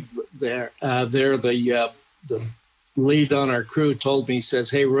refereed there, the lead on our crew told me, he says,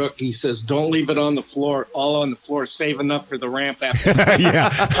 "Hey, Rook," he says, "don't leave it on the floor, all on the floor. Save enough for the ramp after." Yeah.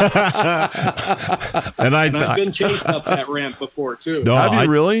 and I've been chased up that ramp before, too. No, have you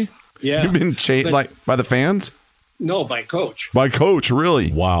really? Yeah. You've been chased by the fans? No, by Coach. By Coach,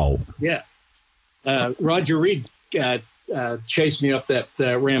 really? Wow. Yeah. Roger Reed chased me up that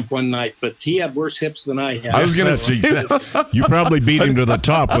ramp one night, but he had worse hips than I had. I was going to say, you probably beat him to the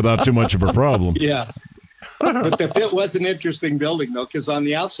top without too much of a problem. Yeah. But the Pit was an interesting building, though, because on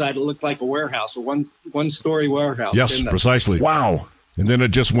the outside it looked like a warehouse, a one-story warehouse. Yes, precisely. Wow. And then it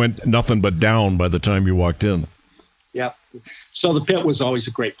just went nothing but down by the time you walked in. Yeah. So the Pit was always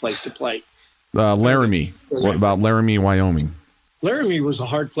a great place to play. Laramie. What about Laramie, Wyoming? Laramie was a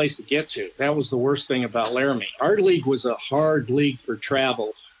hard place to get to. That was the worst thing about Laramie. Our league was a hard league for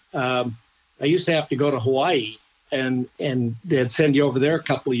travel. I used to have to go to Hawaii, and they'd send you over there a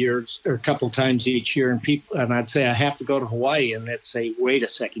couple of times each year, and I'd say, "I have to go to Hawaii," and they'd say, "Wait a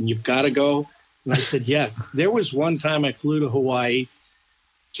second, you've got to go?" And I said, "Yeah." There was one time I flew to Hawaii,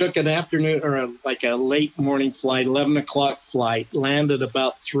 took an afternoon or a late morning flight, 11 o'clock flight, landed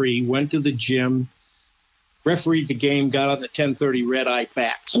about 3, went to the gym, refereed the game, got on the 10:30 red eye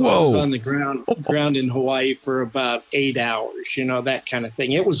back. So I was on the ground in Hawaii for about 8 hours, that kind of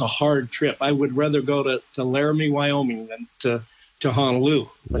thing. It was a hard trip. I would rather go to Laramie, Wyoming than to Honolulu.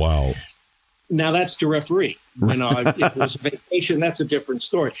 But wow. Now that's to referee. If it was a vacation, that's a different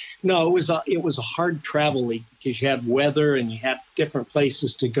story. No, it was a hard travel league because you had weather and you had different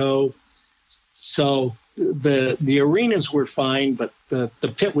places to go. So the arenas were fine, but the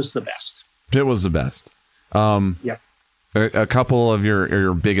Pit was the best. Pit was the best. Yeah. A couple of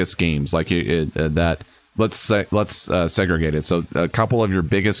your biggest games, like let's segregate it. So a couple of your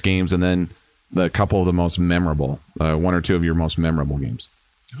biggest games, and then a couple of the most memorable, 1 or 2 of your most memorable games.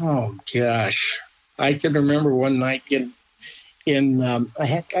 Oh gosh, I can remember one night I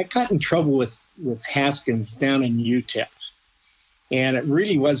got in trouble with Haskins down in UTEP, and it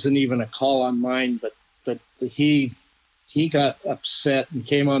really wasn't even a call on mine, but he got upset and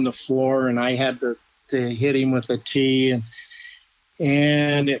came on the floor, and I had to hit him with a tee,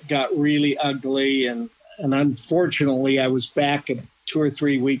 and it got really ugly, and unfortunately I was back 2 or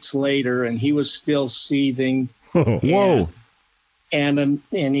 3 weeks later and he was still seething. Whoa. And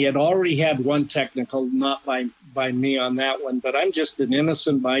he had already had one technical, not by me on that one, but I'm just an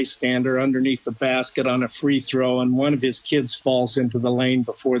innocent bystander underneath the basket on a free throw, and one of his kids falls into the lane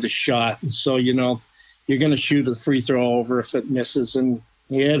before the shot, and so you're going to shoot a free throw over if it misses, and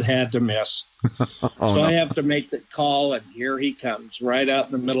it had to miss. So I have to make the call, and here he comes right out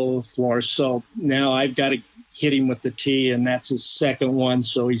in the middle of the floor. So now I've got to hit him with the tee, and that's his second one.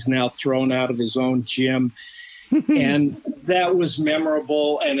 So he's now thrown out of his own gym. And that was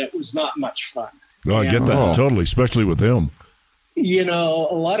memorable, and it was not much fun. No, I get that totally, especially with him. A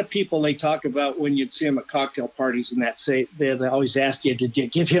lot of people, they talk about when you'd see him at cocktail parties and they'd always ask you, did you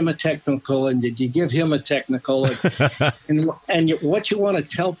give him a technical? And did you give him a technical? And what you want to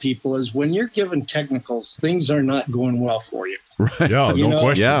tell people is when you're given technicals, things are not going well for you. Right. Yeah, no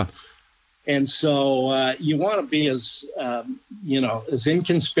question. Yeah. And so you want to be as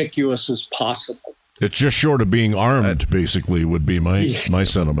inconspicuous as possible. It's just short of being armed, basically, would be my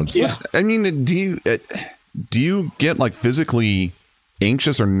sentiments. Yeah. I mean, do you get like physically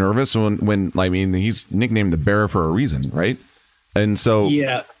anxious or nervous when I mean, he's nicknamed the Bear for a reason, right? And so,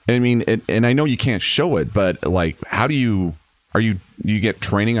 yeah, I mean, and I know you can't show it, but like, how do you get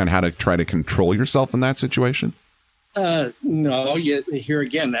training on how to try to control yourself in that situation? No, here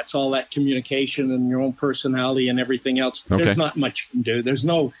again, that's all that communication and your own personality and everything else. Okay. There's not much you can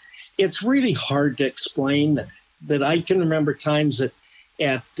do. It's really hard to explain that I can remember times at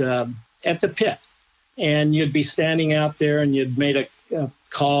the pit, and you'd be standing out there and you'd made a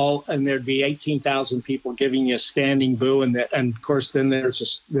call, and there'd be 18,000 people giving you a standing boo, and of course then there's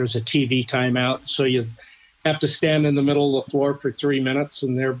a TV timeout, so you have to stand in the middle of the floor for 3 minutes,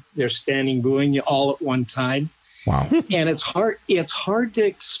 and they're standing booing you all at one time. Wow. And it's hard to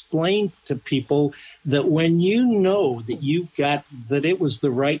explain to people that when you know that it was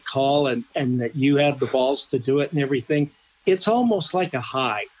the right call and that you had the balls to do it and everything, it's almost like a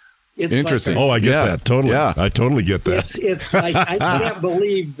high. It's interesting. I get that. Totally. Yeah. I totally get that. It's like, I can't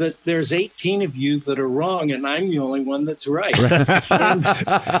believe that there's 18 of you that are wrong and I'm the only one that's right.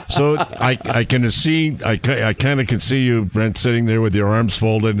 So I kind of can see you, Brent, sitting there with your arms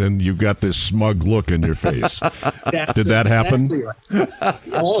folded and you've got this smug look in your face. Did that happen? Exactly right.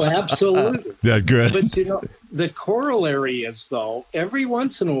 Oh, absolutely. Yeah, good. But the corollary is, though, every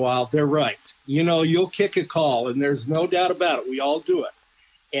once in a while, they're right. You'll kick a call and there's no doubt about it. We all do it.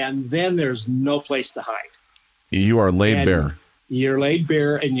 And then there's no place to hide. You are laid bare. You're laid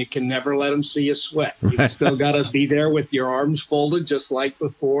bare, and you can never let them see you sweat. You've still got to be there with your arms folded just like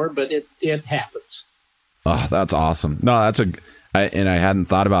before, but it happens. Oh, that's awesome. No, I hadn't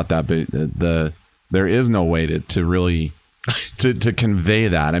thought about that, but there is no way to really to convey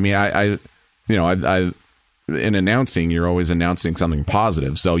that. I mean, I in announcing, you're always announcing something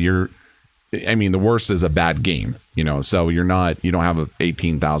positive. So the worst is a bad game, so you don't have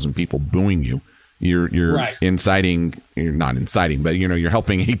 18,000 people booing you. You're right. You're not inciting, but you're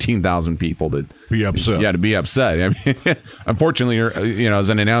helping 18,000 people to be upset. Yeah, to be upset. I mean, unfortunately, as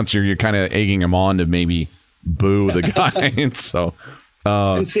an announcer, you're kind of egging them on to maybe boo the guy. So,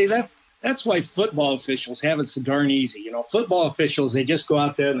 and see that's why football officials have it so darn easy. Football officials, they just go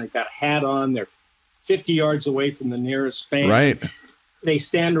out there and they've got a hat on. They're 50 yards away from the nearest fan. Right. They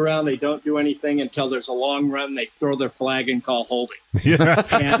stand around. They don't do anything until there's a long run. They throw their flag and call holding. Yeah.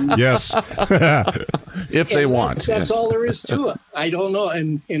 Yes. If they want. That's all there is to it. I don't know.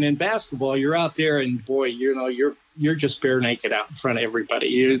 And in basketball, you're out there, and boy, you're just bare naked out in front of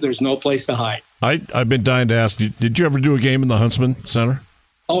everybody. There's no place to hide. I've been dying to ask you. Did you ever do a game in the Huntsman Center?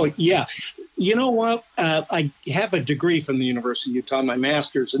 Oh yeah. You know what? I have a degree from the University of Utah, my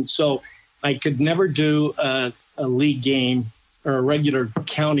master's, and so I could never do a league game or a regular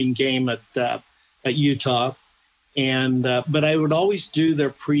counting game at Utah, but I would always do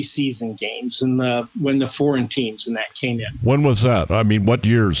their preseason games and when the foreign teams and that came in. When was that? I mean, what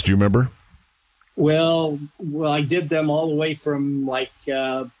years? Do you remember? Well, I did them all the way from I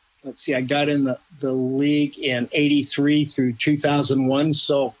got in the league in 83 through 2001.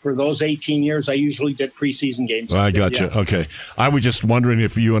 So for those 18 years, I usually did preseason games. I got you. Okay. I was just wondering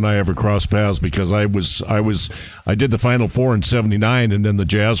if you and I ever crossed paths because I did the Final Four in 79 and then the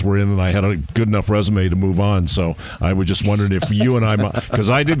Jazz were in and I had a good enough resume to move on. So I was just wondering if you and I,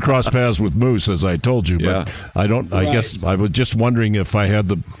 because I did cross paths with Moose, as I told you, but I guess I was just wondering if I had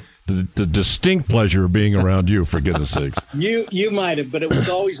the distinct pleasure of being around you, for goodness sakes. You might have, but it was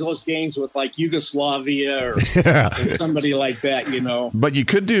always those games with like Yugoslavia or somebody like that, But you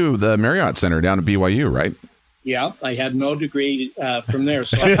could do the Marriott Center down at BYU, right? Yeah, I had no degree from there.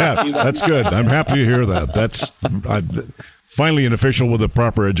 So that's good. I'm happy to hear that. That's finally an official with a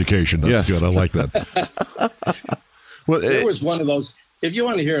proper education. That's good. I like that. Well, there was one of those. If you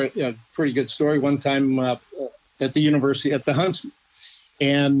want to hear a pretty good story, one time at the university, at the Huntsman,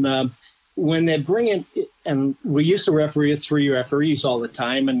 and when they bring in, and we used to referee with 3 referees all the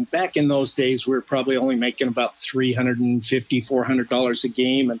time. And back in those days, we were probably only making about $350, $400 a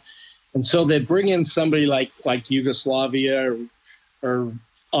game. And so they'd bring in somebody like Yugoslavia or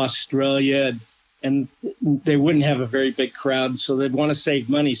Australia, and they wouldn't have a very big crowd. So they'd want to save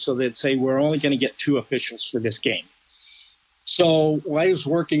money. So they'd say, we're only going to get 2 officials for this game. So I was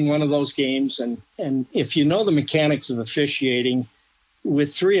working one of those games. And if you know the mechanics of officiating,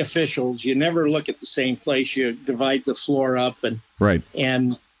 with 3 officials, you never look at the same place. You divide the floor up, right.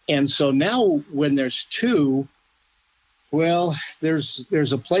 And so now when there's 2, well, there's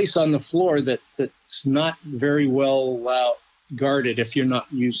a place on the floor that's not very well guarded if you're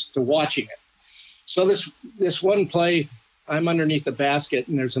not used to watching it. So this one play, I'm underneath the basket,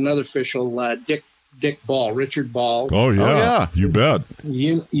 and there's another official, Dick Dick Ball, Richard Ball. Oh yeah, you bet.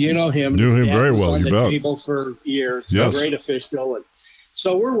 You know him. Knew him very was well. On You the bet. table for years. Yes. A great official. And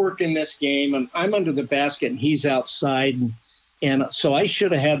so we're working this game, and I'm under the basket, and he's outside, and so I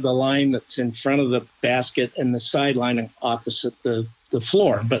should have had the line that's in front of the basket and the sideline opposite the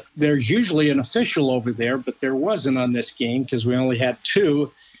floor. But there's usually an official over there, but there wasn't on this game because we only had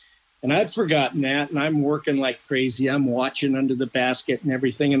two. And I'd forgotten that, and I'm working like crazy. I'm watching under the basket and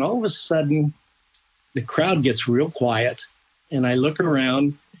everything. And all of a sudden, the crowd gets real quiet, and I look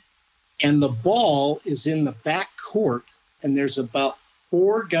around, and the ball is in the back court, and there's about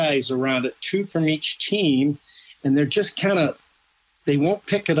 4 guys around it, 2 from each team, and they're just kind of, they won't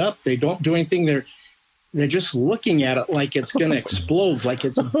pick it up. They don't do anything. They're just looking at it like it's going to explode, like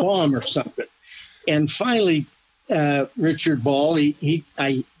it's a bomb or something. And finally, Richard Ball,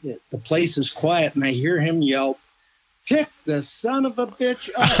 the place is quiet, and I hear him yell, "Pick the son of a bitch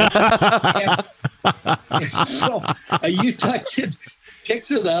up." and so a Utah kid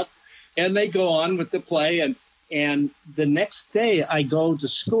picks it up, and they go on with the play. And the next day I go to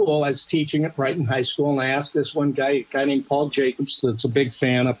school. I was teaching at Brighton High School, and I asked this one guy, a guy named Paul Jacobs, that's a big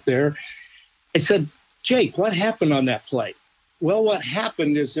fan up there. I said, "Jake, what happened on that play?" "Well, what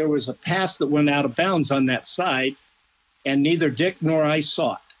happened is there was a pass that went out of bounds on that side, and neither Dick nor I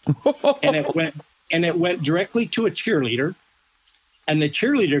saw it. and it went directly to a cheerleader, and the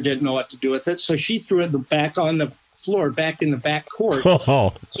cheerleader didn't know what to do with it, so she threw it back on the floor, back in the back court."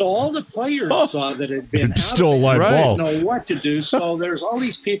 Oh. So all the players saw that it had been It's out still a of live there. ball. Didn't know what to do. So there's all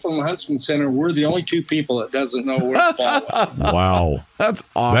these people in the Huntsman Center. We're the only 2 people that doesn't know where the ball was. Wow. That's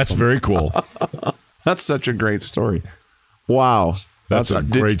awesome. That's very cool. That's such a great story. Wow. That's a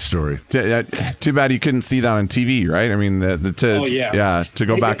great story. Too bad you couldn't see that on TV, right? I mean, to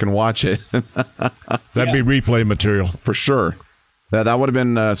go back and watch it. That'd be replay material. For sure. That would have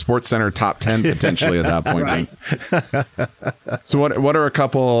been Sports Center top 10 potentially at that point. Right. So what are a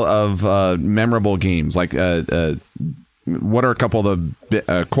couple of memorable games? Like what are a couple of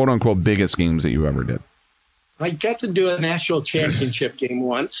the quote unquote biggest games that you ever did? I got to do a national championship game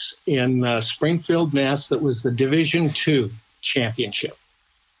once in Springfield, Mass. That was the Division II championship.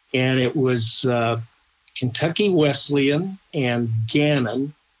 And it was Kentucky Wesleyan and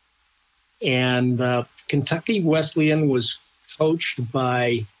Gannon. And Kentucky Wesleyan was coached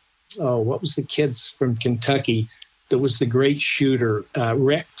by, what was the kids from Kentucky that was the great shooter?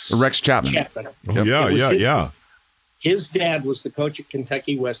 Rex Chapman. Oh, yeah. His dad was the coach at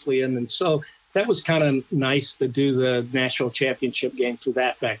Kentucky Wesleyan. And so that was kind of nice to do the national championship game for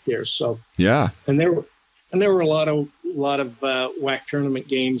that back there. So, yeah. And there were a lot of WAC tournament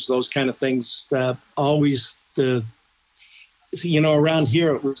games, those kind of things. Always around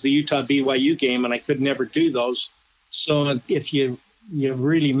here it was the Utah BYU game, and I could never do those. So if you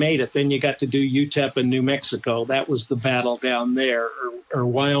really made it, then you got to do UTEP in New Mexico. That was the battle down there, or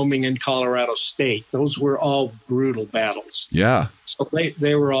Wyoming and Colorado State. Those were all brutal battles. Yeah. So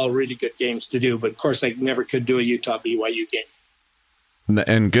they were all really good games to do. But of course, I never could do a Utah BYU game.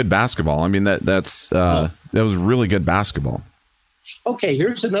 And good basketball. I mean, that was really good basketball. Okay,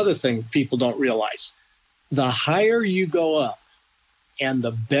 here's another thing people don't realize. The higher you go up and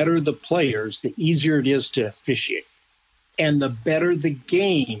the better the players, the easier it is to officiate. And the better the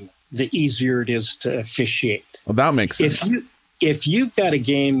game, the easier it is to officiate. Well, that makes sense. If you've got a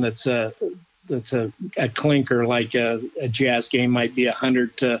game that's a clinker, like a Jazz game might be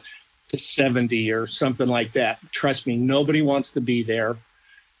 100 to 70 or something like that, trust me, nobody wants to be there.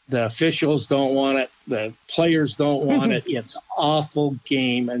 The officials don't want it. The players don't want it. It's an awful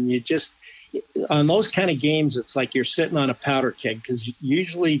game. And you just, on those kind of games, it's like you're sitting on a powder keg, because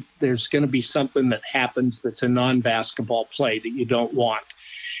usually there's going to be something that happens that's a non-basketball play that you don't want.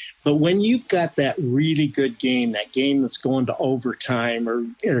 But when you've got that really good game, that game that's going to overtime, or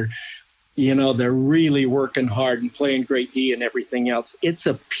they're really working hard and playing great D and everything else, it's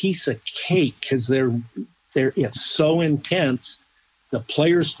a piece of cake, because it's so intense. The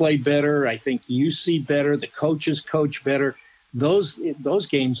players play better. I think you see better. The coaches coach better. Those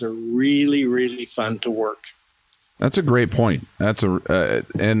games are really, really fun to work. That's a great point.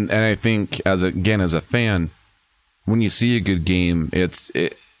 And I think as a fan, when you see a good game,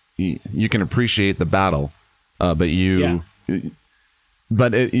 you can appreciate the battle, but you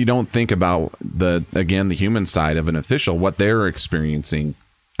don't think about the human side of an official, what they're experiencing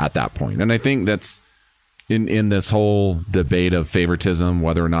at that point. And I think that's in this whole debate of favoritism,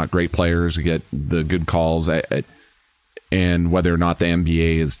 whether or not great players get the good calls, and whether or not the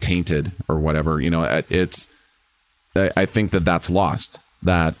NBA is tainted or whatever, I think that's lost.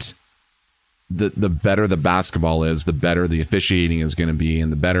 That the better the basketball is, the better the officiating is going to be,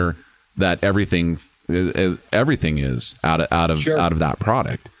 and the better that everything is out of that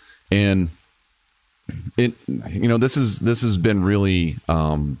product. And it, this has been really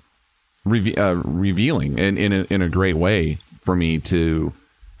revealing in a great way for me to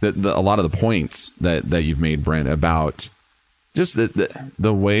a lot of the points that you've made, Brent, about just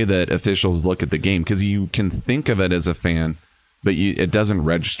the way that officials look at the game, because you can think of it as a fan, but it doesn't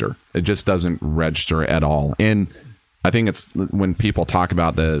register. It just doesn't register at all. And I think it's when people talk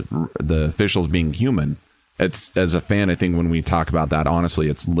about the officials being human, it's, as a fan, I think when we talk about that, honestly,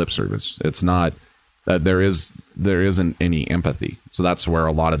 it's lip service. It's not there isn't any empathy. So that's where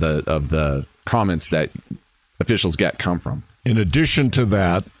a lot of the comments that officials get come from. In addition to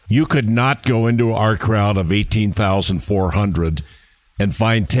that, you could not go into our crowd of 18,400 and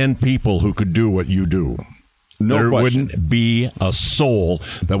find 10 people who could do what you do. No there question. Wouldn't be a soul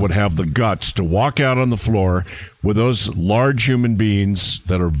that would have the guts to walk out on the floor with those large human beings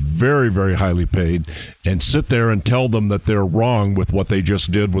that are very, very highly paid and sit there and tell them that they're wrong with what they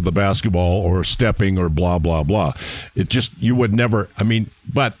just did with the basketball or stepping or blah, blah, blah. It just, you would never,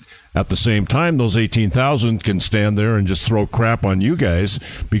 but at the same time, those 18,000 can stand there and just throw crap on you guys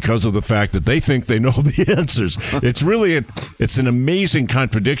because of the fact that they think they know the answers. It's really, it's an amazing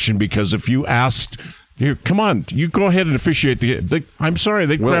contradiction, because if you asked, come on, you go ahead and officiate I'm sorry,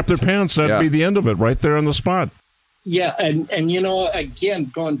 they crap their pants. That'd be the end of it right there on the spot. Yeah, and again,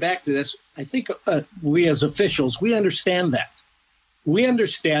 going back to this, I think we as officials, we understand that. We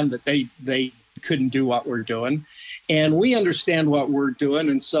understand that they couldn't do what we're doing, and we understand what we're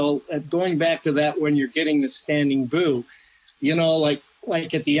doing. And so going back to that, when you're getting the standing boo, like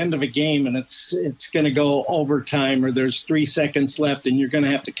at the end of a game and it's going to go overtime, or there's 3 seconds left and you're going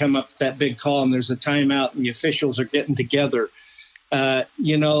to have to come up with that big call and there's a timeout and the officials are getting together. I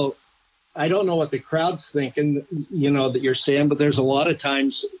don't know what the crowd's thinking, that you're saying, but there's a lot of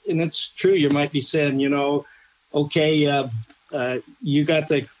times, and it's true, you might be saying, okay, you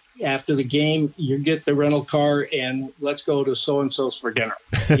got after the game, you get the rental car and let's go to so-and-so's for dinner.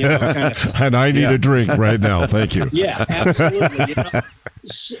 Kind of. And I need a drink right now. Thank you. Yeah, absolutely.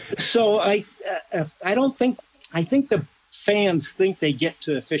 So I think the fans think they get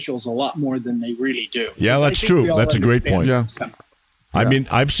to officials a lot more than they really do. Yeah, that's true. That's a great point. Yeah. I mean,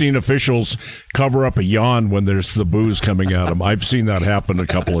 I've seen officials cover up a yawn when there's the booze coming at them. I've seen that happen a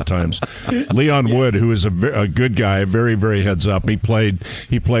couple of times. Leon Wood, who is a good guy, very, very heads up. He played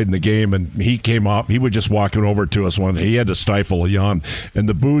in the game, and he came up. He was just walking over to us one. He had to stifle a yawn, and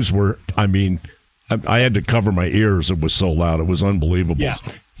the booze were. I had to cover my ears. It was so loud. It was unbelievable. Yeah.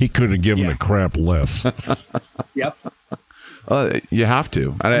 He couldn't give him a crap less. Yep. You have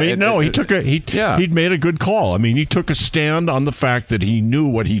to. He'd made a good call. He took a stand on the fact that he knew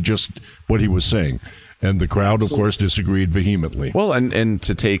what he was saying, and the crowd, of course, disagreed vehemently. Well, and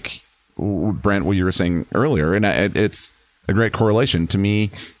to take, Brent, what you were saying earlier, and it's a great correlation to me,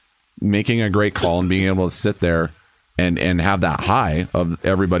 making a great call and being able to sit there and have that high of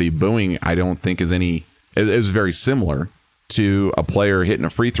everybody booing. I don't think is very similar to a player hitting a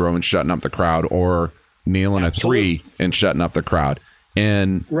free throw and shutting up the crowd, or nailing a three and shutting up the crowd.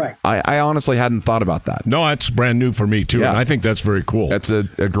 And right. I honestly hadn't thought about that. No, that's brand new for me, too. Yeah. And I think that's very cool. That's a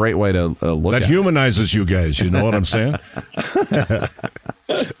great way to look at it. That humanizes you guys. You know what I'm saying?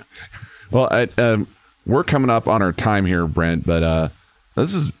 Well, we're coming up on our time here, Brent, but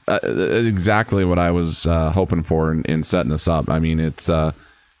this is exactly what I was hoping for in setting this up.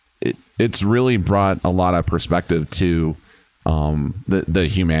 It's really brought a lot of perspective to the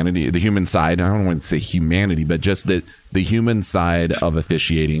humanity, the human side. I don't want to say humanity, but just the human side of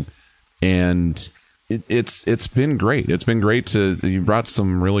officiating. And it's been great. It's been great you brought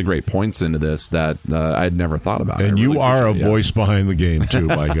some really great points into this that I'd never thought about. And you are a voice behind the game too,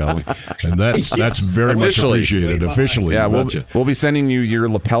 by golly. And that's very much appreciated officially. Yeah, we'll be sending you your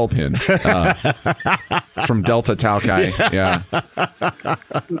lapel pin from Delta Tau Chi. Yeah.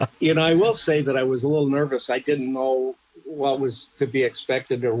 I will say that I was a little nervous. I didn't know what was to be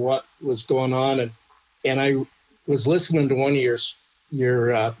expected or what was going on, and I was listening to one of your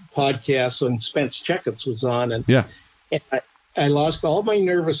podcasts when Spence Checkets was on, and I lost all my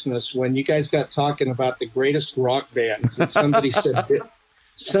nervousness when you guys got talking about the greatest rock bands, and somebody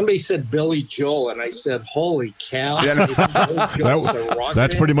said Billy Joel, and I said, "Holy cow!"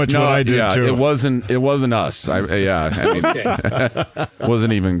 That's pretty much what I did too. It wasn't us. It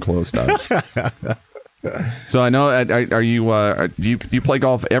wasn't even close to us. So I know, are you do you play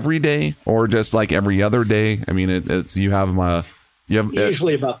golf every day or just like every other day? It's you have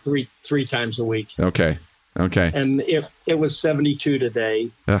usually about three times a week. Okay. And if it was 72 today,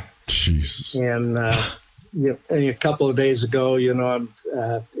 Jesus, and a couple of days ago,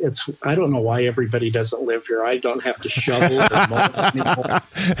 I don't know why everybody doesn't live here. I don't have to shovel or mow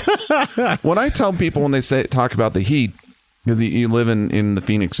anymore. What I tell people when they talk about the heat, because you live in the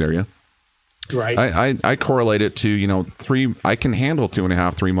Phoenix area, right? I correlate it to, I can handle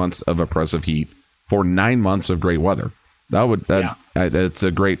 2.5, 3 months of oppressive heat for 9 months of great weather. It's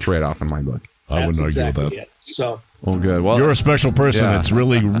a great trade-off in my book. I wouldn't argue exactly with that. It. So, well, good. Well, you're a special person. Yeah. It's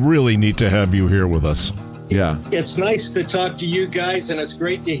really, really neat to have you here with us. Yeah. It's nice to talk to you guys, and it's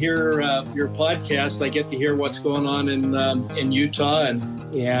great to hear your podcast. I get to hear what's going on in Utah,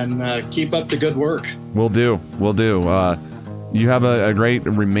 and keep up the good work. We'll do. You have a great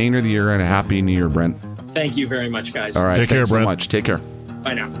remainder of the year and a happy New Year, Brent. Thank you very much, guys. All right. Take care, Thanks Brent. so much. Take care.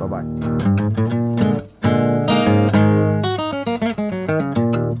 Bye now. Bye-bye.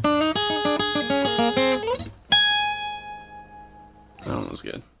 That was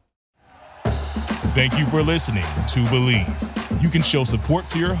good. Thank you for listening to Believe. You can show support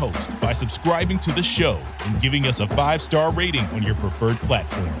to your host by subscribing to the show and giving us a 5-star rating on your preferred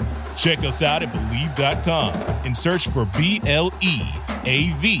platform. Check us out at Believe.com and search for BLEAV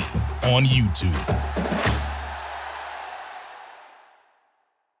on YouTube.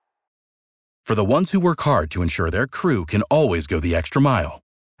 For the ones who work hard to ensure their crew can always go the extra mile,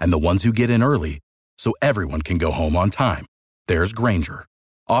 and the ones who get in early so everyone can go home on time, there's Grainger,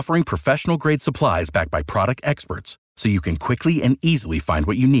 offering professional-grade supplies backed by product experts so you can quickly and easily find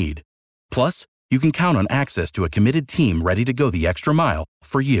what you need. Plus, you can count on access to a committed team ready to go the extra mile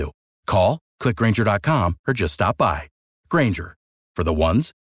for you. Call, click Grainger.com, or just stop by. Grainger, for the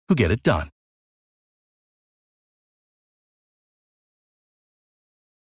ones who get it done.